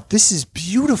 I thought this is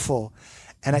beautiful,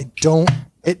 and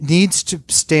it needs to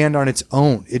stand on its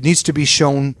own. It needs to be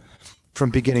shown from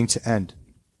beginning to end.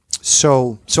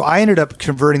 So I ended up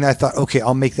converting that. I thought, okay,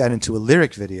 I'll make that into a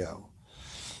lyric video.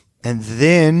 And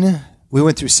then we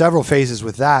went through several phases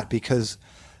with that, because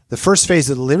the first phase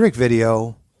of the lyric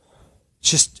video,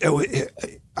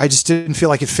 I just didn't feel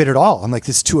like it fit at all. I'm like,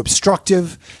 this is too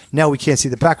obstructive. Now we can't see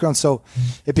the background. So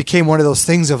it became one of those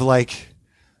things of like,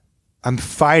 I'm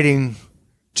fighting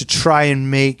to try and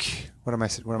make, what am I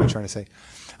trying to say?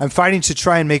 I'm fighting to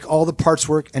try and make all the parts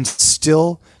work and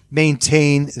still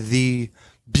maintain the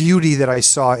beauty that I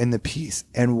saw in the piece.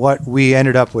 And what we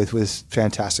ended up with was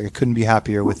fantastic. I couldn't be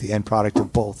happier with the end product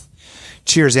of both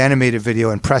Cheers' animated video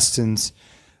and Preston's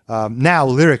now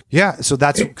lyric. Yeah. So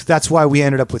that's why we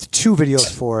ended up with 2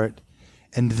 videos for it.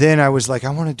 And then I was like, I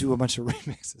want to do a bunch of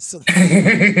remixes. So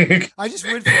I just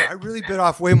went for it. I really bit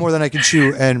off way more than I could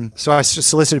chew. And so I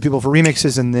solicited people for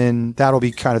remixes, and then that'll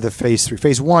be kind of the phase 3.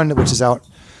 Phase 1, which is out,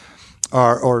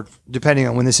 or depending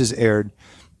on when this is aired,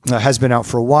 has been out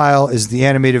for a while, is the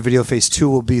animated video. Phase 2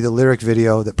 will be the lyric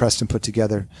video that Preston put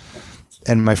together,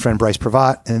 and my friend Bryce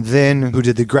Pravat, and then who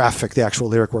did the actual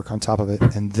lyric work on top of it.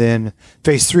 And then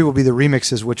phase 3 will be the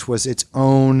remixes, which was its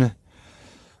own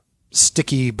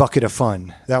sticky bucket of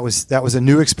fun. That was a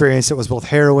new experience. It was both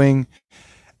harrowing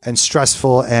and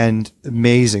stressful and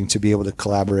amazing to be able to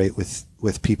collaborate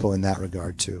with people in that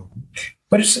regard too.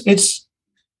 But it's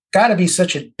got to be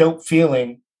such a dope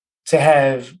feeling to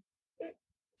have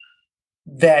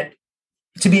that,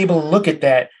 to be able to look at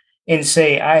that and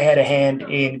say I had a hand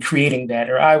in creating that,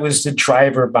 or I was the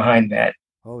driver behind that.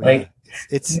 Oh, like, yeah.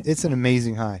 It's an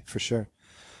amazing high for sure.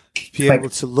 To be able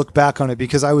to look back on it,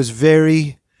 because I was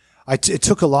it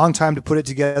took a long time to put it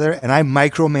together, and I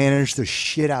micromanaged the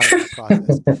shit out of the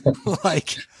process.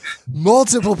 Like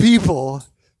multiple people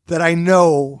that I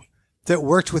know that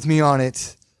worked with me on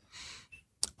it,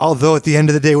 although at the end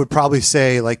of the day would probably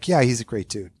say like, yeah, he's a great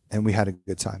dude and we had a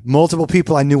good time. Multiple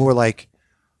people I knew were like,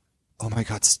 oh my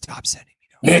God, stop sending me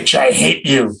notes. Mitch, I hate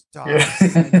you. Stop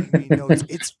sending me notes.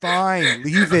 It's fine.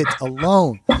 Leave it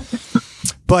alone.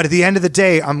 But at the end of the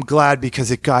day, I'm glad because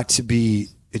it got to be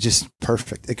just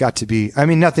perfect. It got to be, I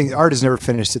mean, art is never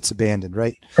finished. It's abandoned,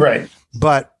 right? Right.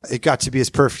 But it got to be as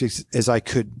perfect as I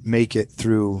could make it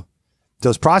through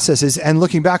those processes. And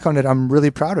looking back on it, I'm really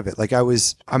proud of it. Like I'm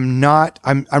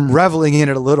reveling in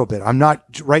it a little bit. I'm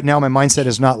not right now. My mindset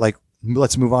is not like,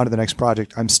 let's move on to the next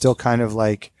project. I'm still kind of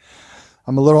like,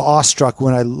 I'm a little awestruck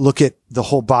when I look at the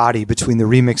whole body between the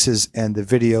remixes and the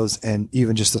videos and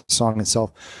even just the song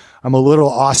itself. I'm a little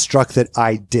awestruck that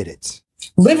I did it.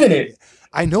 Live in it.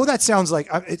 I know that sounds like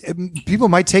people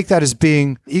might take that as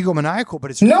being egomaniacal,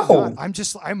 but it's really not.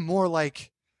 I'm more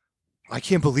like, I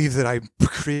can't believe that I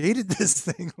created this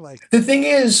thing. Like the thing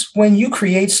is, when you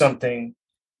create something,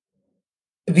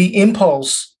 the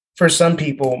impulse for some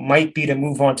people might be to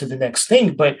move on to the next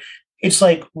thing, but it's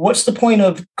like, what's the point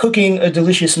of cooking a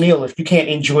delicious meal if you can't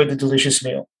enjoy the delicious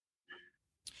meal?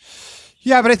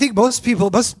 Yeah, but I think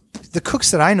the cooks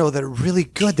that I know that are really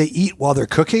good, they eat while they're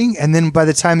cooking, and then by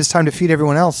the time it's time to feed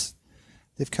everyone else,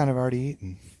 they've kind of already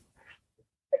eaten.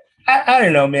 I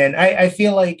don't know, man. I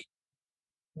feel like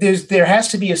there has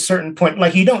to be a certain point,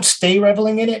 like you don't stay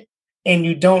reveling in it, and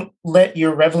you don't let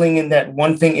your reveling in that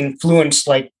one thing influence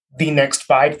like the next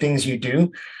 5 things you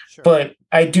do. Sure. But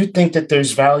I do think that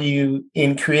there's value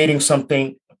in creating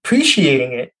something,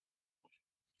 appreciating it,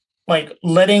 like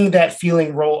letting that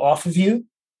feeling roll off of you.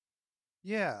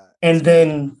 Yeah. And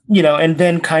then,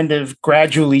 kind of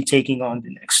gradually taking on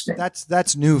the next thing.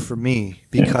 That's new for me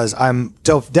because I'm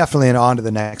definitely an on to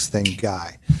the next thing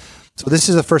guy. So this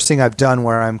is the first thing I've done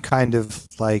where I'm kind of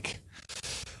like,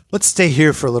 let's stay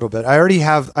here for a little bit. I already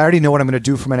know what I'm going to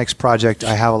do for my next project.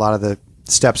 I have a lot of the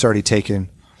steps already taken,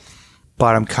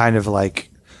 but I'm kind of like,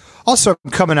 also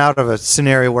I'm coming out of a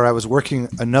scenario where I was working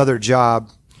another job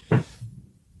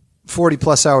 40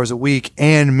 plus hours a week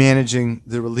and managing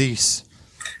the release.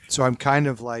 So I'm kind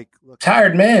of like, look,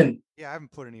 tired man. Yeah, I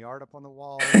haven't put any art up on the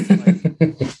wall.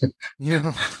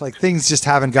 Like things just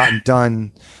haven't gotten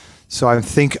done. So I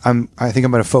think I'm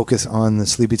going to focus on the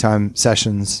Sleepy Time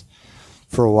sessions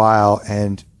for a while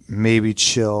and maybe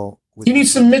chill. You need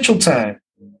some Mitchell time.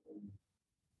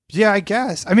 Yeah, I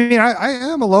guess. I mean, I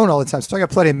am alone all the time, so I got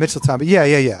plenty of Mitchell time. But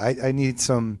yeah. I need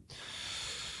some.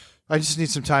 I just need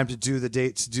some time to do the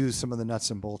dates, do some of the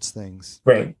nuts and bolts things.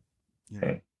 Right.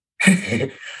 Right.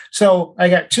 So I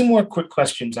got 2 more quick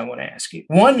questions I want to ask you.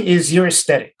 One is your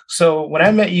aesthetic. So when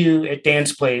I met you at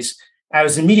Dan's place, I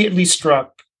was immediately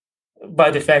struck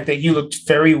by the fact that you looked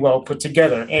very well put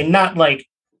together, and not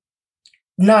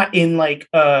in like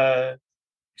a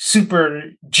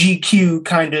super GQ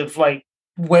kind of like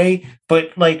way,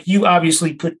 but like you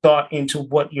obviously put thought into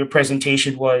what your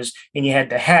presentation was, and you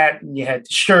had the hat and you had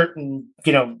the shirt and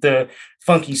the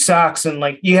funky socks, and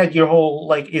like you had your whole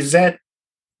like, is that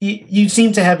you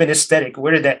seem to have an aesthetic.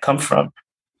 Where did that come from?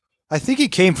 I think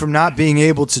it came from not being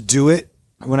able to do it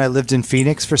when I lived in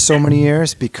Phoenix for so many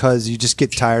years, because you just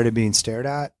get tired of being stared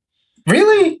at.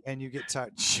 Really? And you get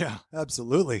tired. Yeah,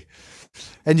 absolutely.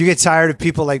 And you get tired of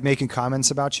people like making comments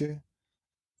about you.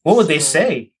 What would they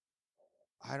say?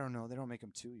 I don't know. They don't make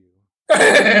them to you.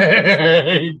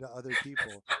 To other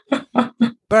people.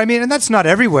 But I mean, and that's not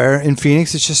everywhere in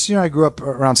Phoenix. It's just, I grew up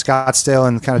around Scottsdale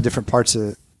and kind of different parts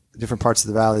of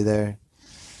the valley there.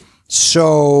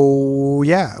 So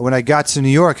yeah, when I got to New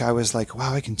York, I was like,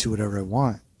 wow, I can do whatever I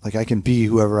want. Like I can be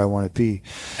whoever I want to be.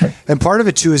 And part of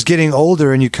it too is getting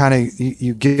older, and you kind of,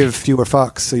 you give fewer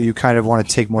fucks. So you kind of want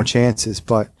to take more chances.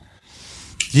 But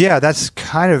yeah, that's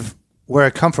kind of where I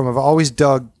come from. I've always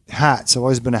dug hats. I've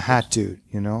always been a hat dude,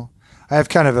 I have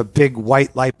kind of a big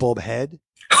white light bulb head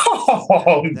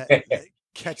that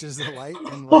catches the light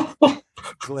and like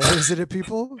glares it at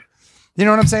people. You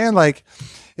know what I'm saying? Like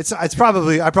it's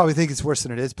probably, I probably think it's worse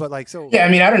than it is, but like, so. Yeah. I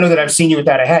mean, I don't know that I've seen you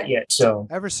without a hat yet. So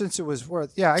ever since it was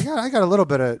I got a little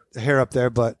bit of hair up there,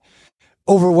 but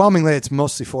overwhelmingly it's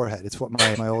mostly forehead. It's what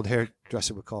my old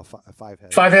hairdresser would call a 5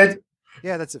 head. 5 head?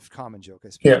 Yeah, that's a common joke. I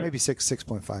suppose. Yeah. Maybe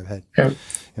 6.5 head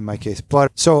in my case.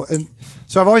 But so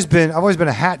I've always been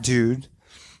a hat dude.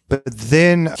 But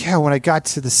then, when I got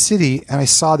to the city and I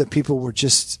saw that people were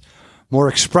just more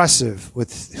expressive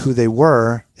with who they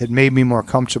were, it made me more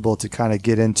comfortable to kind of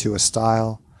get into a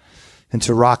style and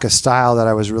to rock a style that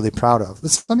I was really proud of.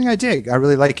 It's something I dig. I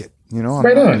really like it. You know,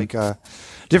 right on. Like,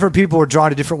 different people are drawn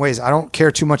to different ways. I don't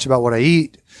care too much about what I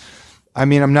eat. I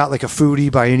mean, I'm not like a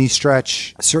foodie by any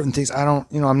stretch. Certain things I'm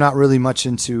not really much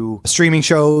into streaming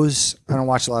shows. I don't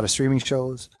watch a lot of streaming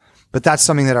shows, but that's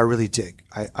something that I really dig.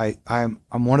 I'm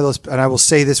one of those, and I will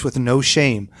say this with no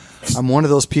shame. I'm one of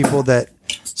those people that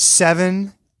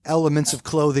 7 elements of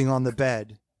clothing on the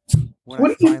bed.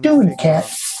 What are you doing,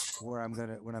 Cat? When I'm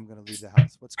gonna leave the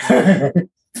house. What's going on?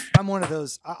 I'm one of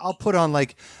those. I'll put on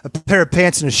like a pair of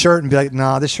pants and a shirt and be like,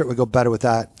 nah, this shirt would go better with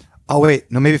that. Oh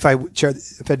wait, no, maybe if I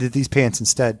did these pants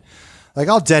instead. Like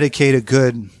I'll dedicate a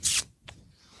good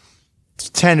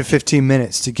 10 to 15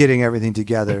 minutes to getting everything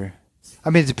together.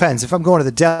 I mean, it depends. If I'm going to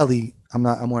the deli, I'm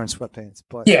wearing sweatpants.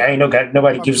 But yeah, I know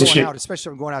nobody gives a shit. Especially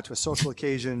if I'm going out to a social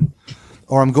occasion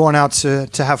or I'm going out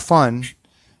to have fun,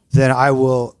 then I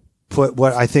will put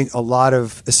what I think a lot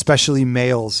of, especially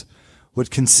males, would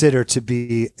consider to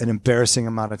be an embarrassing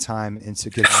amount of time into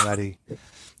getting ready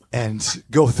and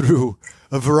go through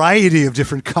a variety of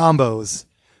different combos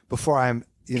before I'm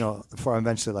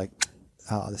eventually like,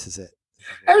 oh, this is it.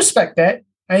 I respect that.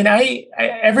 I mean,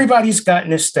 everybody's got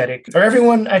an aesthetic, or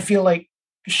everyone I feel like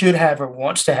should have or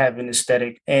wants to have an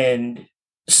aesthetic. And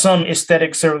some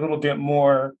aesthetics are a little bit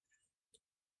more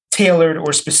tailored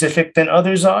or specific than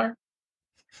others are.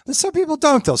 But some people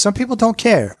don't, though. Some people don't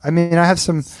care. I mean, I have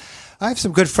some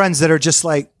good friends that are just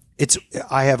like,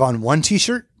 I have on one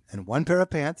t-shirt and one pair of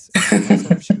pants and one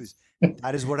set of shoes.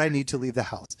 That is what I need to leave the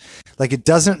house. Like, it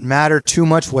doesn't matter too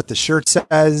much what the shirt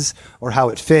says or how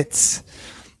it fits.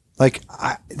 Like,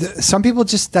 some people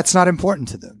just, that's not important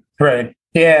to them. Right.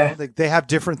 Yeah. You know, like, they have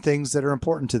different things that are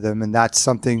important to them. And that's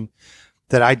something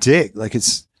that I dig. Like, I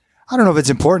don't know if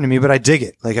it's important to me, but I dig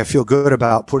it. Like, I feel good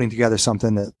about putting together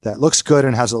something that looks good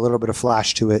and has a little bit of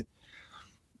flash to it.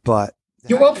 But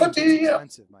you're well put together.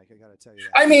 Expensive, Mike. I gotta tell you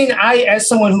that. I mean, as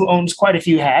someone who owns quite a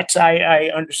few hats,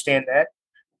 I understand that.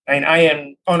 And I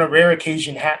am on a rare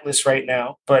occasion hatless right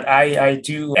now, but I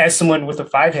do, as someone with a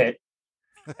 5 head,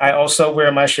 I also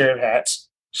wear my share of hats.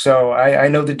 So I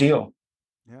know the deal.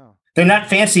 Yeah. They're not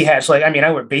fancy hats. Like, I mean,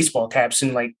 I wear baseball caps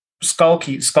and like skull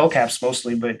caps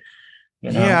mostly, but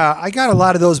you know. Yeah, I got a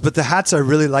lot of those, but the hats I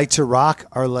really like to rock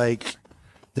are like,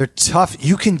 they're tough.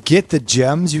 You can get the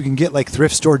gems. You can get like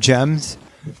thrift store gems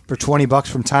for $20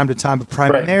 from time to time, but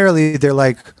primarily they're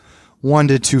like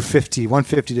 $150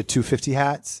 to $250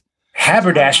 hats.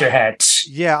 Haberdasher hats.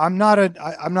 Yeah,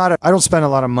 I don't spend a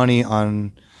lot of money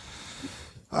on,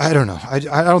 I don't know. I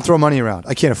don't throw money around.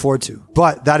 I can't afford to.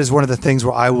 But that is one of the things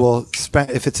where I will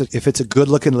spend, if it's a good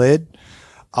looking lid,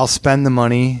 I'll spend the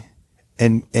money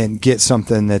and get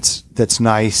something that's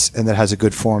nice and that has a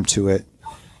good form to it.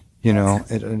 You know,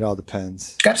 it all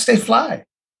depends. Got to stay fly.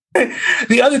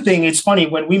 The other thing, it's funny,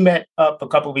 when we met up a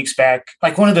couple of weeks back,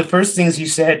 like one of the first things you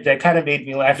said that kind of made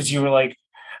me laugh is you were like,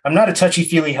 I'm not a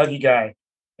touchy-feely, huggy guy.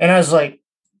 And I was like,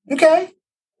 okay,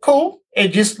 cool. It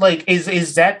just like,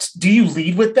 is that, do you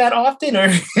lead with that often, or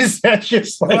is that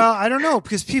just like... Well, I don't know,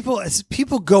 because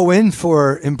people go in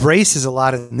for embraces a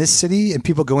lot in this city, and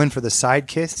people go in for the side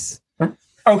kiss.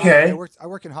 Okay. I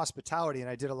work in hospitality, and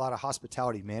I did a lot of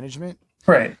hospitality management.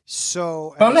 Right.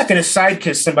 So I'm not going to side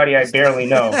kiss somebody I barely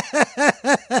know.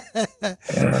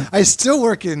 I still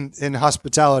work in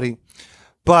hospitality,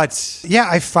 but yeah,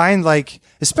 I find like,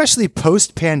 especially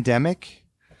post-pandemic,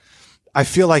 I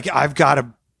feel like I've got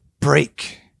a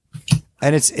break,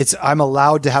 and I'm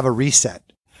allowed to have a reset.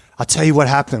 I'll tell you what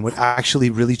happened. What actually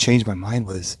really changed my mind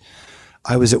was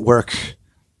I was at work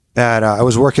I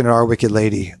was working at Our Wicked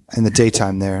Lady in the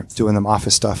daytime there, doing them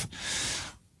office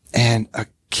stuff, and a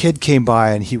kid came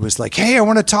by and he was like, hey, I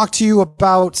want to talk to you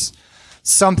about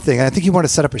something. I think he wanted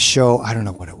to set up a show. I don't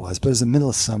know what it was, but it was the middle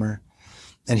of summer,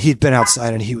 and he'd been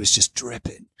outside and he was just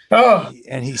dripping. Oh.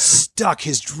 And he stuck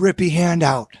his drippy hand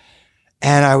out,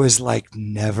 and I was like,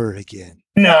 never again.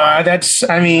 No,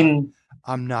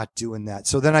 I'm not doing that.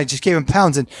 So then I just gave him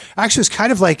pounds, and actually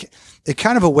it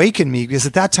kind of awakened me, because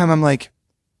at that time I'm like,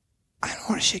 I don't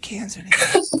want to shake hands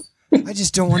anymore. I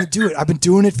just don't want to do it. I've been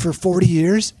doing it for 40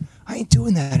 years. I ain't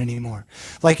doing that anymore.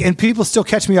 Like, and people still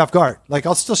catch me off guard. Like,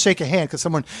 I'll still shake a hand because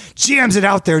someone jams it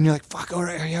out there, and you're like, fuck, all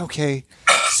right, are you okay?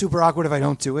 Super awkward if I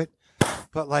don't do it.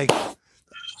 But like,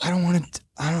 I don't want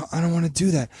to do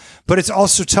that. But it's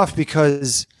also tough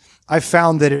because I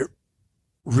found that it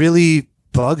really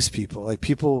bugs people. Like,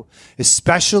 people,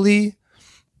 especially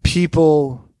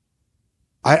people,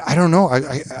 I don't know.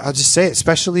 I'll just say it,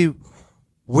 especially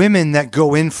women that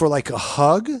go in for like a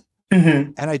hug,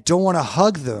 mm-hmm. and I don't want to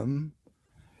hug them.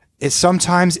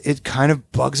 sometimes it kind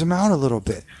of bugs them out a little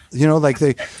bit. You know, like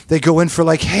they go in for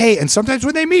like, hey, and sometimes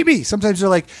when they meet me, sometimes they're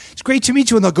like, it's great to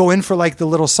meet you. And they'll go in for like the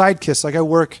little side kiss. Like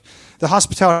the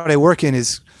hospitality I work in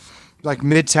is like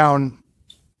Midtown,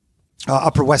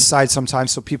 Upper West Side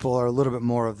sometimes. So people are a little bit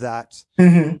more of that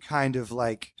kind of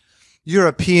like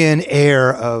European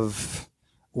air of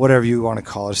whatever you want to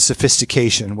call it,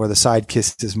 sophistication, where the side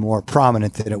kiss is more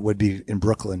prominent than it would be in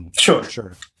Brooklyn.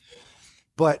 Sure.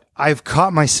 But I've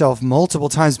caught myself multiple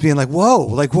times being like, whoa,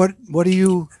 like what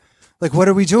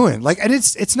are we doing? Like, and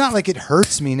it's not like it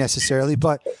hurts me necessarily,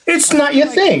 but it's not your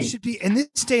thing. We should be in this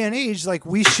day and age, like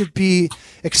we should be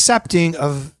accepting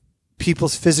of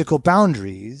people's physical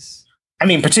boundaries. I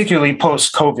mean, particularly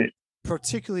post-COVID.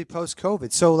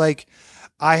 So like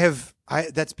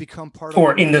that's become part of,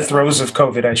 or in the throes of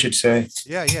COVID, I should say.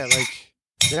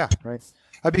 Right.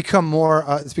 I've become more,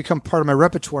 it's become part of my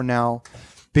repertoire now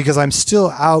because I'm still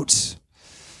out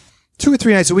 2 or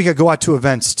 3 nights a week. I go out to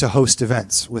events to host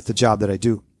events with the job that I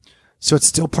do. So it's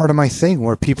still part of my thing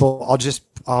where people,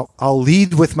 I'll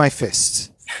lead with my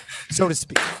fists, so to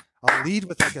speak. I'll lead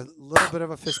with like a little bit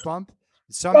of a fist bump.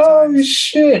 Sometimes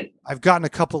shit. I've gotten a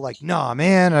couple like, nah,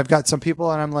 man. I've got some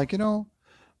people and I'm like,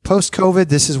 post-COVID,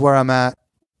 this is where I'm at,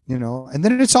 and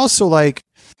then it's also like,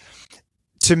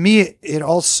 to me,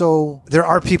 there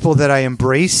are people that I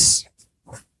embrace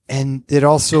and it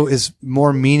also is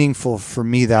more meaningful for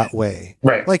me that way.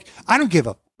 Right. Like, I don't give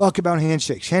a fuck about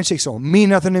handshakes. Handshakes don't mean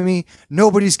nothing to me.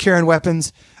 Nobody's carrying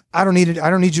weapons. I don't need it. I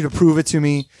don't need you to prove it to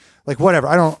me. Like, whatever.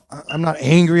 I'm not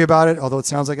angry about it, although it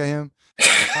sounds like I am.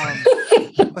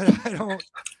 But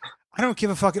I don't give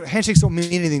a fuck. Handshakes don't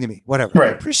mean anything to me. Whatever. Right.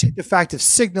 I appreciate the fact of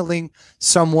signaling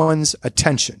someone's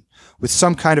attention with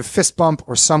some kind of fist bump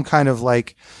or some kind of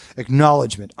like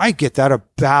acknowledgement. I get that. A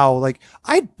bow. Like,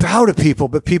 I'd bow to people,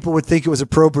 but people would think it was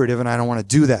appropriative and I don't want to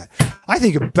do that. I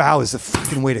think a bow is the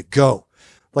fucking way to go.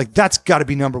 Like, that's got to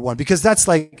be number one because that's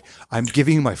like, I'm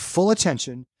giving you my full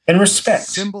attention and respect.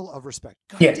 Symbol of respect.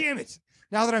 God damn it.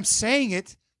 Now that I'm saying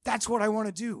it, that's what I want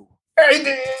to do.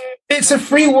 It's a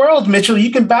free world, Mitchell.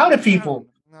 You can bow to people.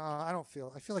 I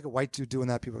feel like a white dude doing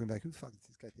that. People are gonna be like, who the fuck does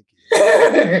this guy think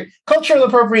he is? Cultural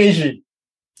appropriation.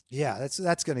 Yeah,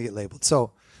 that's gonna get labeled.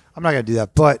 So I'm not gonna do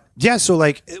that. But yeah, so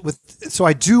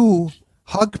I do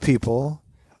hug people.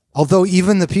 Although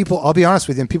even the people, I'll be honest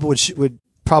with you, and people would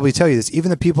probably tell you this,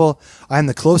 even the people I'm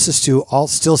the closest to, I'll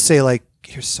still say like,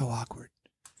 you're so awkward.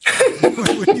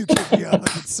 When you give me a hug,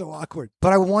 it's so awkward.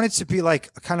 But I want it to be like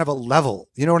a kind of a level.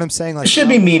 You know what I'm saying? Like, it should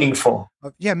be meaningful.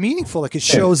 Yeah, meaningful. Like, it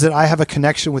shows that I have a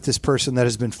connection with this person that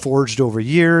has been forged over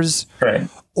years. Right.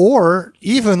 Or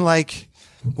even like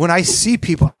when I see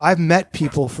people, I've met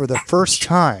people for the first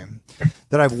time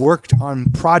that I've worked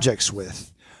on projects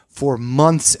with for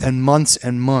months and months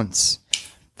and months,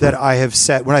 that I have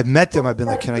said, when I've met them, I've been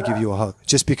like, can I give you a hug?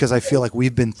 Just because I feel like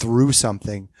we've been through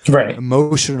something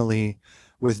emotionally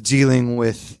with dealing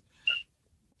with,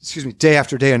 day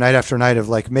after day and night after night of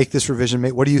like, make this revision.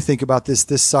 What do you think about this?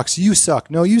 This sucks. You suck.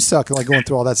 No, you suck. Like, going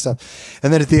through all that stuff.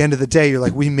 And then at the end of the day, you're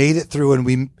like, we made it through and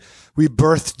we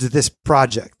birthed this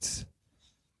project.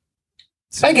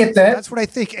 So I get that. That's what I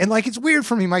think. And like, it's weird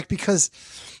for me, Mike, because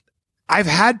I've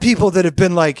had people that have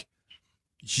been like,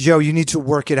 yo, you need to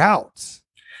work it out.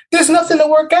 There's nothing to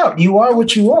work out. You are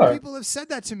what you are. People have said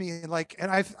that to me, and like,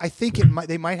 and I think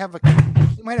they might have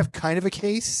kind of a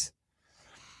case,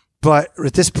 but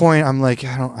at this point, I'm like,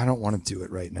 I don't want to do it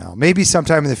right now. Maybe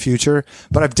sometime in the future,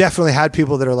 but I've definitely had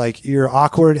people that are like, you're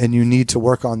awkward, and you need to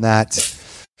work on that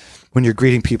when you're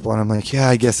greeting people. And I'm like, yeah,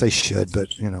 I guess I should, but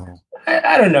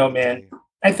I don't know, man.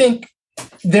 I think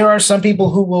there are some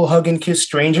people who will hug and kiss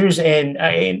strangers,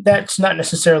 and that's not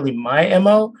necessarily my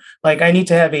MO. Like, I need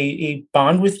to have a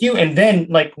bond with you. And then,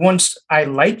 like, once I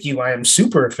like you, I am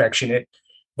super affectionate.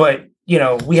 But,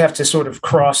 we have to sort of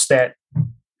cross that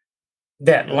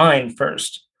line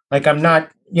first. Like, I'm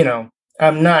not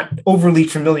overly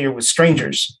familiar with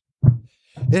strangers.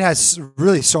 It has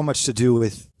really so much to do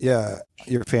with,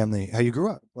 your family, how you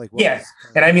grew up. Like,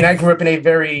 and I mean, I grew up in a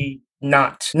very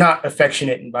not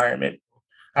affectionate environment.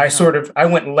 I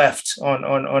went left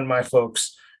on my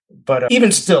folks, but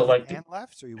even still, like, and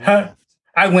left, or you went left?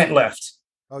 I went left.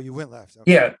 Oh, you went left.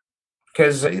 Okay. Yeah,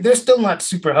 because they're still not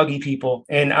super huggy people,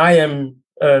 and I am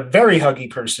a very huggy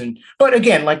person. But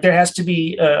again, like, there has to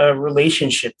be a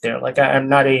relationship there. Like, I'm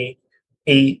not a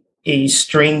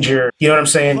stranger. You know what I'm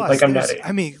saying? Plus, like, I'm not.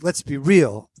 I mean, let's be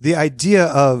real. The idea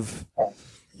of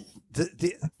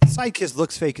the side kiss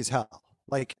looks fake as hell.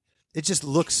 Like, it just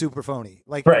looks super phony.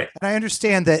 Like, right. And I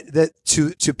understand that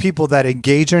to people that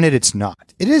engage in it, it's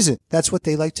not. It isn't. That's what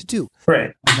they like to do.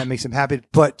 Right. And that makes them happy.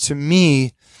 But to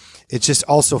me, it just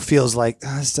also feels like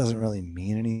this doesn't really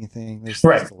mean anything. There's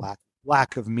a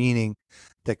lack of meaning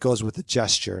that goes with the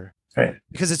gesture. Right.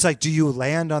 Because it's like, do you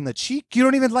land on the cheek? You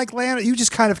don't even like land. You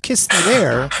just kind of kiss the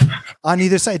air on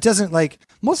either side. It doesn't like,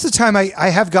 most of the time I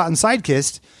have gotten side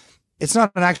kissed. It's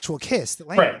not an actual kiss that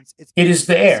lands. Right. It is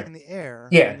the air. In the air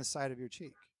on the side of your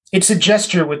cheek. It's a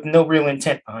gesture with no real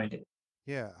intent behind it.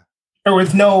 Yeah. Or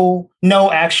with no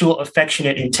actual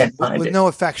affectionate intent behind it. With no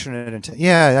affectionate intent.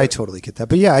 Yeah, I totally get that.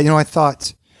 But yeah, I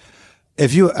thought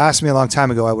if you asked me a long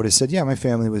time ago, I would have said, yeah, my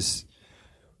family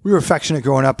we were affectionate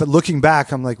growing up, but looking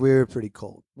back, I'm like, we were pretty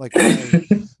cold. Like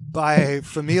by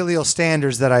familial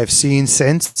standards that I've seen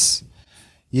since,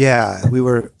 yeah,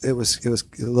 it was a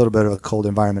little bit of a cold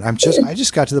environment. I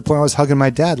just got to the point where I was hugging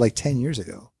my dad like 10 years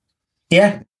ago.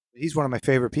 Yeah. He's one of my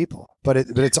favorite people, but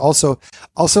it's also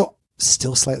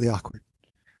still slightly awkward.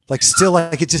 Like still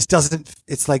like it just doesn't,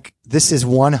 it's like this is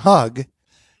one hug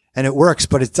and it works,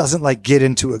 but it doesn't like get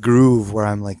into a groove where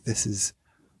I'm like, this is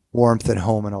warmth and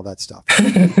home and all that stuff.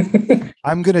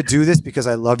 I'm going to do this because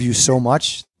I love you so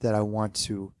much that I want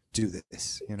to do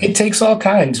this. It takes all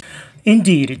kinds.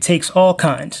 Indeed, it takes all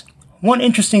kinds. One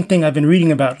interesting thing I've been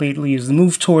reading about lately is the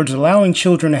move towards allowing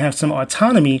children to have some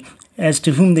autonomy as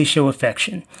to whom they show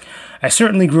affection. I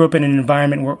certainly grew up in an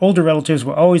environment where older relatives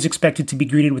were always expected to be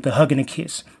greeted with a hug and a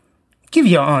kiss. Give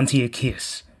your auntie a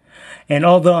kiss. And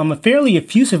although I'm a fairly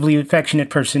effusively affectionate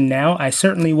person now, I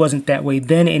certainly wasn't that way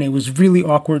then, and it was really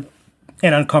awkward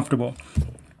and uncomfortable.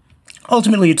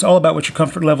 Ultimately, it's all about what your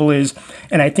comfort level is,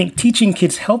 and I think teaching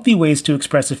kids healthy ways to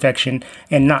express affection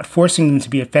and not forcing them to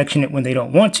be affectionate when they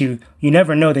don't want to, you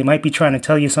never know, they might be trying to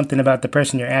tell you something about the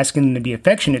person you're asking them to be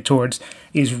affectionate towards,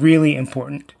 is really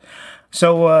important.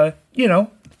 So,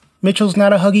 Mitchell's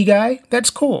not a huggy guy. That's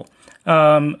cool.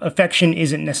 Affection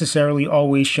isn't necessarily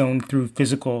always shown through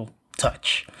physical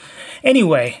touch.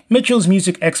 Anyway, Mitchell's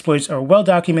music exploits are well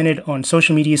documented on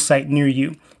social media site near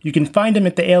you. You can find him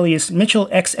at the alias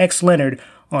MitchellXXLeonard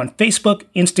on Facebook,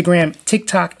 Instagram,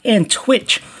 TikTok, and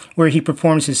Twitch, where he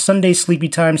performs his Sunday Sleepy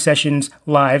Time sessions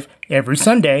live every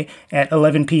Sunday at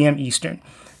 11 p.m. Eastern.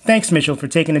 Thanks, Mitchell, for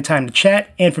taking the time to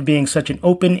chat and for being such an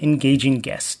open, engaging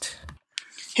guest.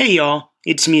 Hey, y'all.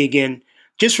 It's me again.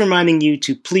 Just reminding you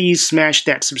to please smash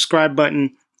that subscribe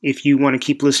button if you want to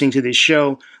keep listening to this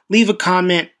show. Leave a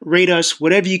comment, rate us,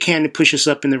 whatever you can to push us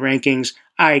up in the rankings.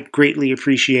 I greatly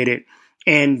appreciate it.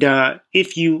 And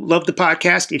if you love the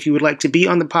podcast, if you would like to be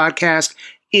on the podcast,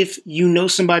 if you know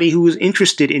somebody who is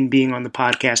interested in being on the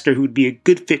podcast or who would be a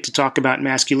good fit to talk about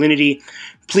masculinity,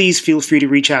 please feel free to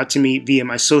reach out to me via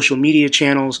my social media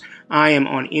channels. I am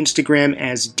on Instagram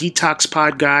as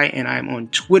DetoxPodGuy, and I'm on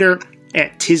Twitter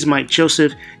at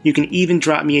TizMikeJoseph. You can even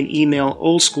drop me an email,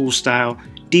 old school style,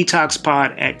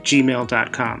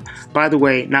 detoxpod@gmail.com. By the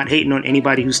way, not hating on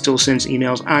anybody who still sends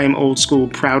emails. I am old school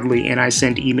proudly, and I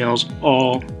send emails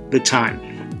all the time.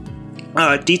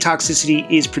 Detoxicity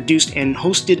is produced and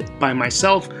hosted by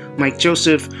myself, Mike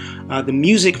Joseph. The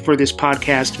music for this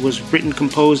podcast was written,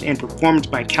 composed, and performed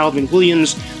by Calvin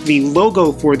Williams. The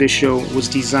logo for this show was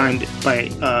designed by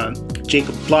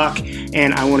Jacob Block,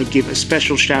 and I want to give a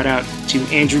special shout out to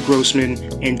Andrew Grossman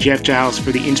and Jeff Giles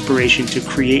for the inspiration to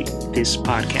create this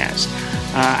podcast.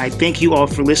 I thank you all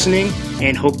for listening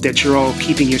and hope that you're all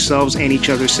keeping yourselves and each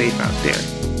other safe out there.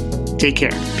 Take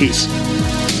care. Peace.